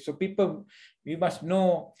 Okay, so we must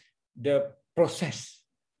know the process.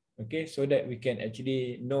 Okay, so that we can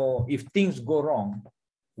actually know if things go wrong,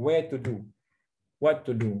 where to do, what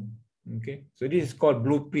to do. Okay, so this is called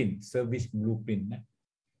blueprint, service blueprint.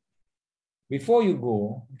 Before you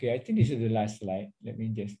go, okay, I think this is the last slide. Let me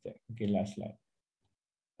just check. Okay, last slide.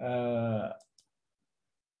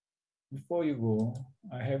 Before you go,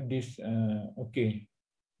 I have this. Okay,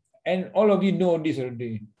 and all of you know this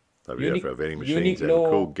already. For our vending machines and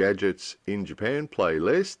cool gadgets in Japan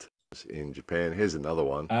playlist. In Japan, here's another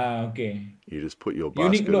one. Okay. You just put your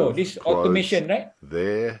basket Uniqlo, this automation, right?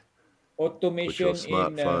 There. automation your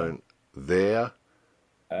smartphone there.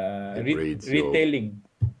 It reads your retailing.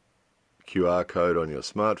 QR code on your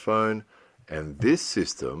smartphone, and this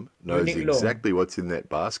system knows exactly what's in that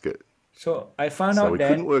basket. So I found So out we that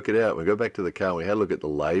couldn't work it out. We go back to the car and we had a look at the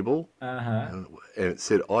label, uh-huh. and it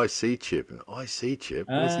said IC chip. And IC chip?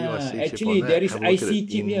 Where's the IC chip actually on that? there is Have a look IC at it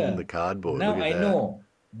chip in here. the cardboard. Now look at I that. know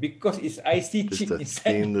because it's IC Just chip a inside.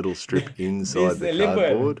 thin little strip inside the label.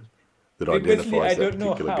 cardboard that Previously, identifies I that don't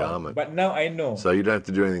know particular how, garment. but now I know. So you don't have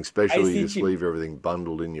to do anything special. IC You just chip. leave everything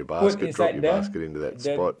bundled in your Put basket, drop inside your the, basket into that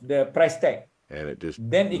spot, the price tag. and it just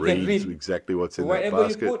Then it can reads read. exactly what's So in that whatever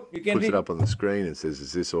basket, you put, you can puts read. it up on the screen and says,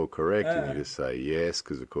 is this all correct? And you just say yes,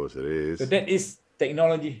 because of course it is. So that is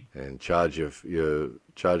technology. And charge your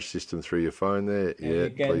charge system through your phone there. And Yeah, you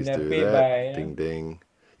can, please do pay that. by, Ding ding.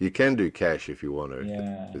 You can do cash if you want to.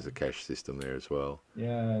 Yeah. There's a cash system there as well.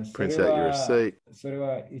 Yeah. Prints out your receipt.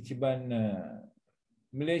 Ichiban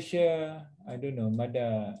Malaysia, I don't know,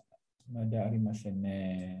 Mada arimasen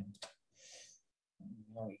ne.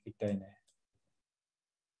 Kita ne.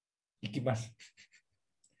 Ikimasu.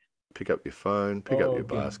 Pick up your phone, pick up your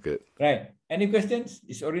basket. Right. Any questions?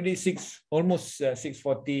 It's already almost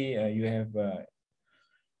 6:40. You have,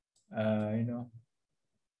 you know,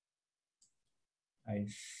 I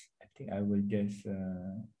think I will just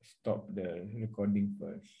stop the recording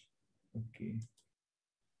first. Okay.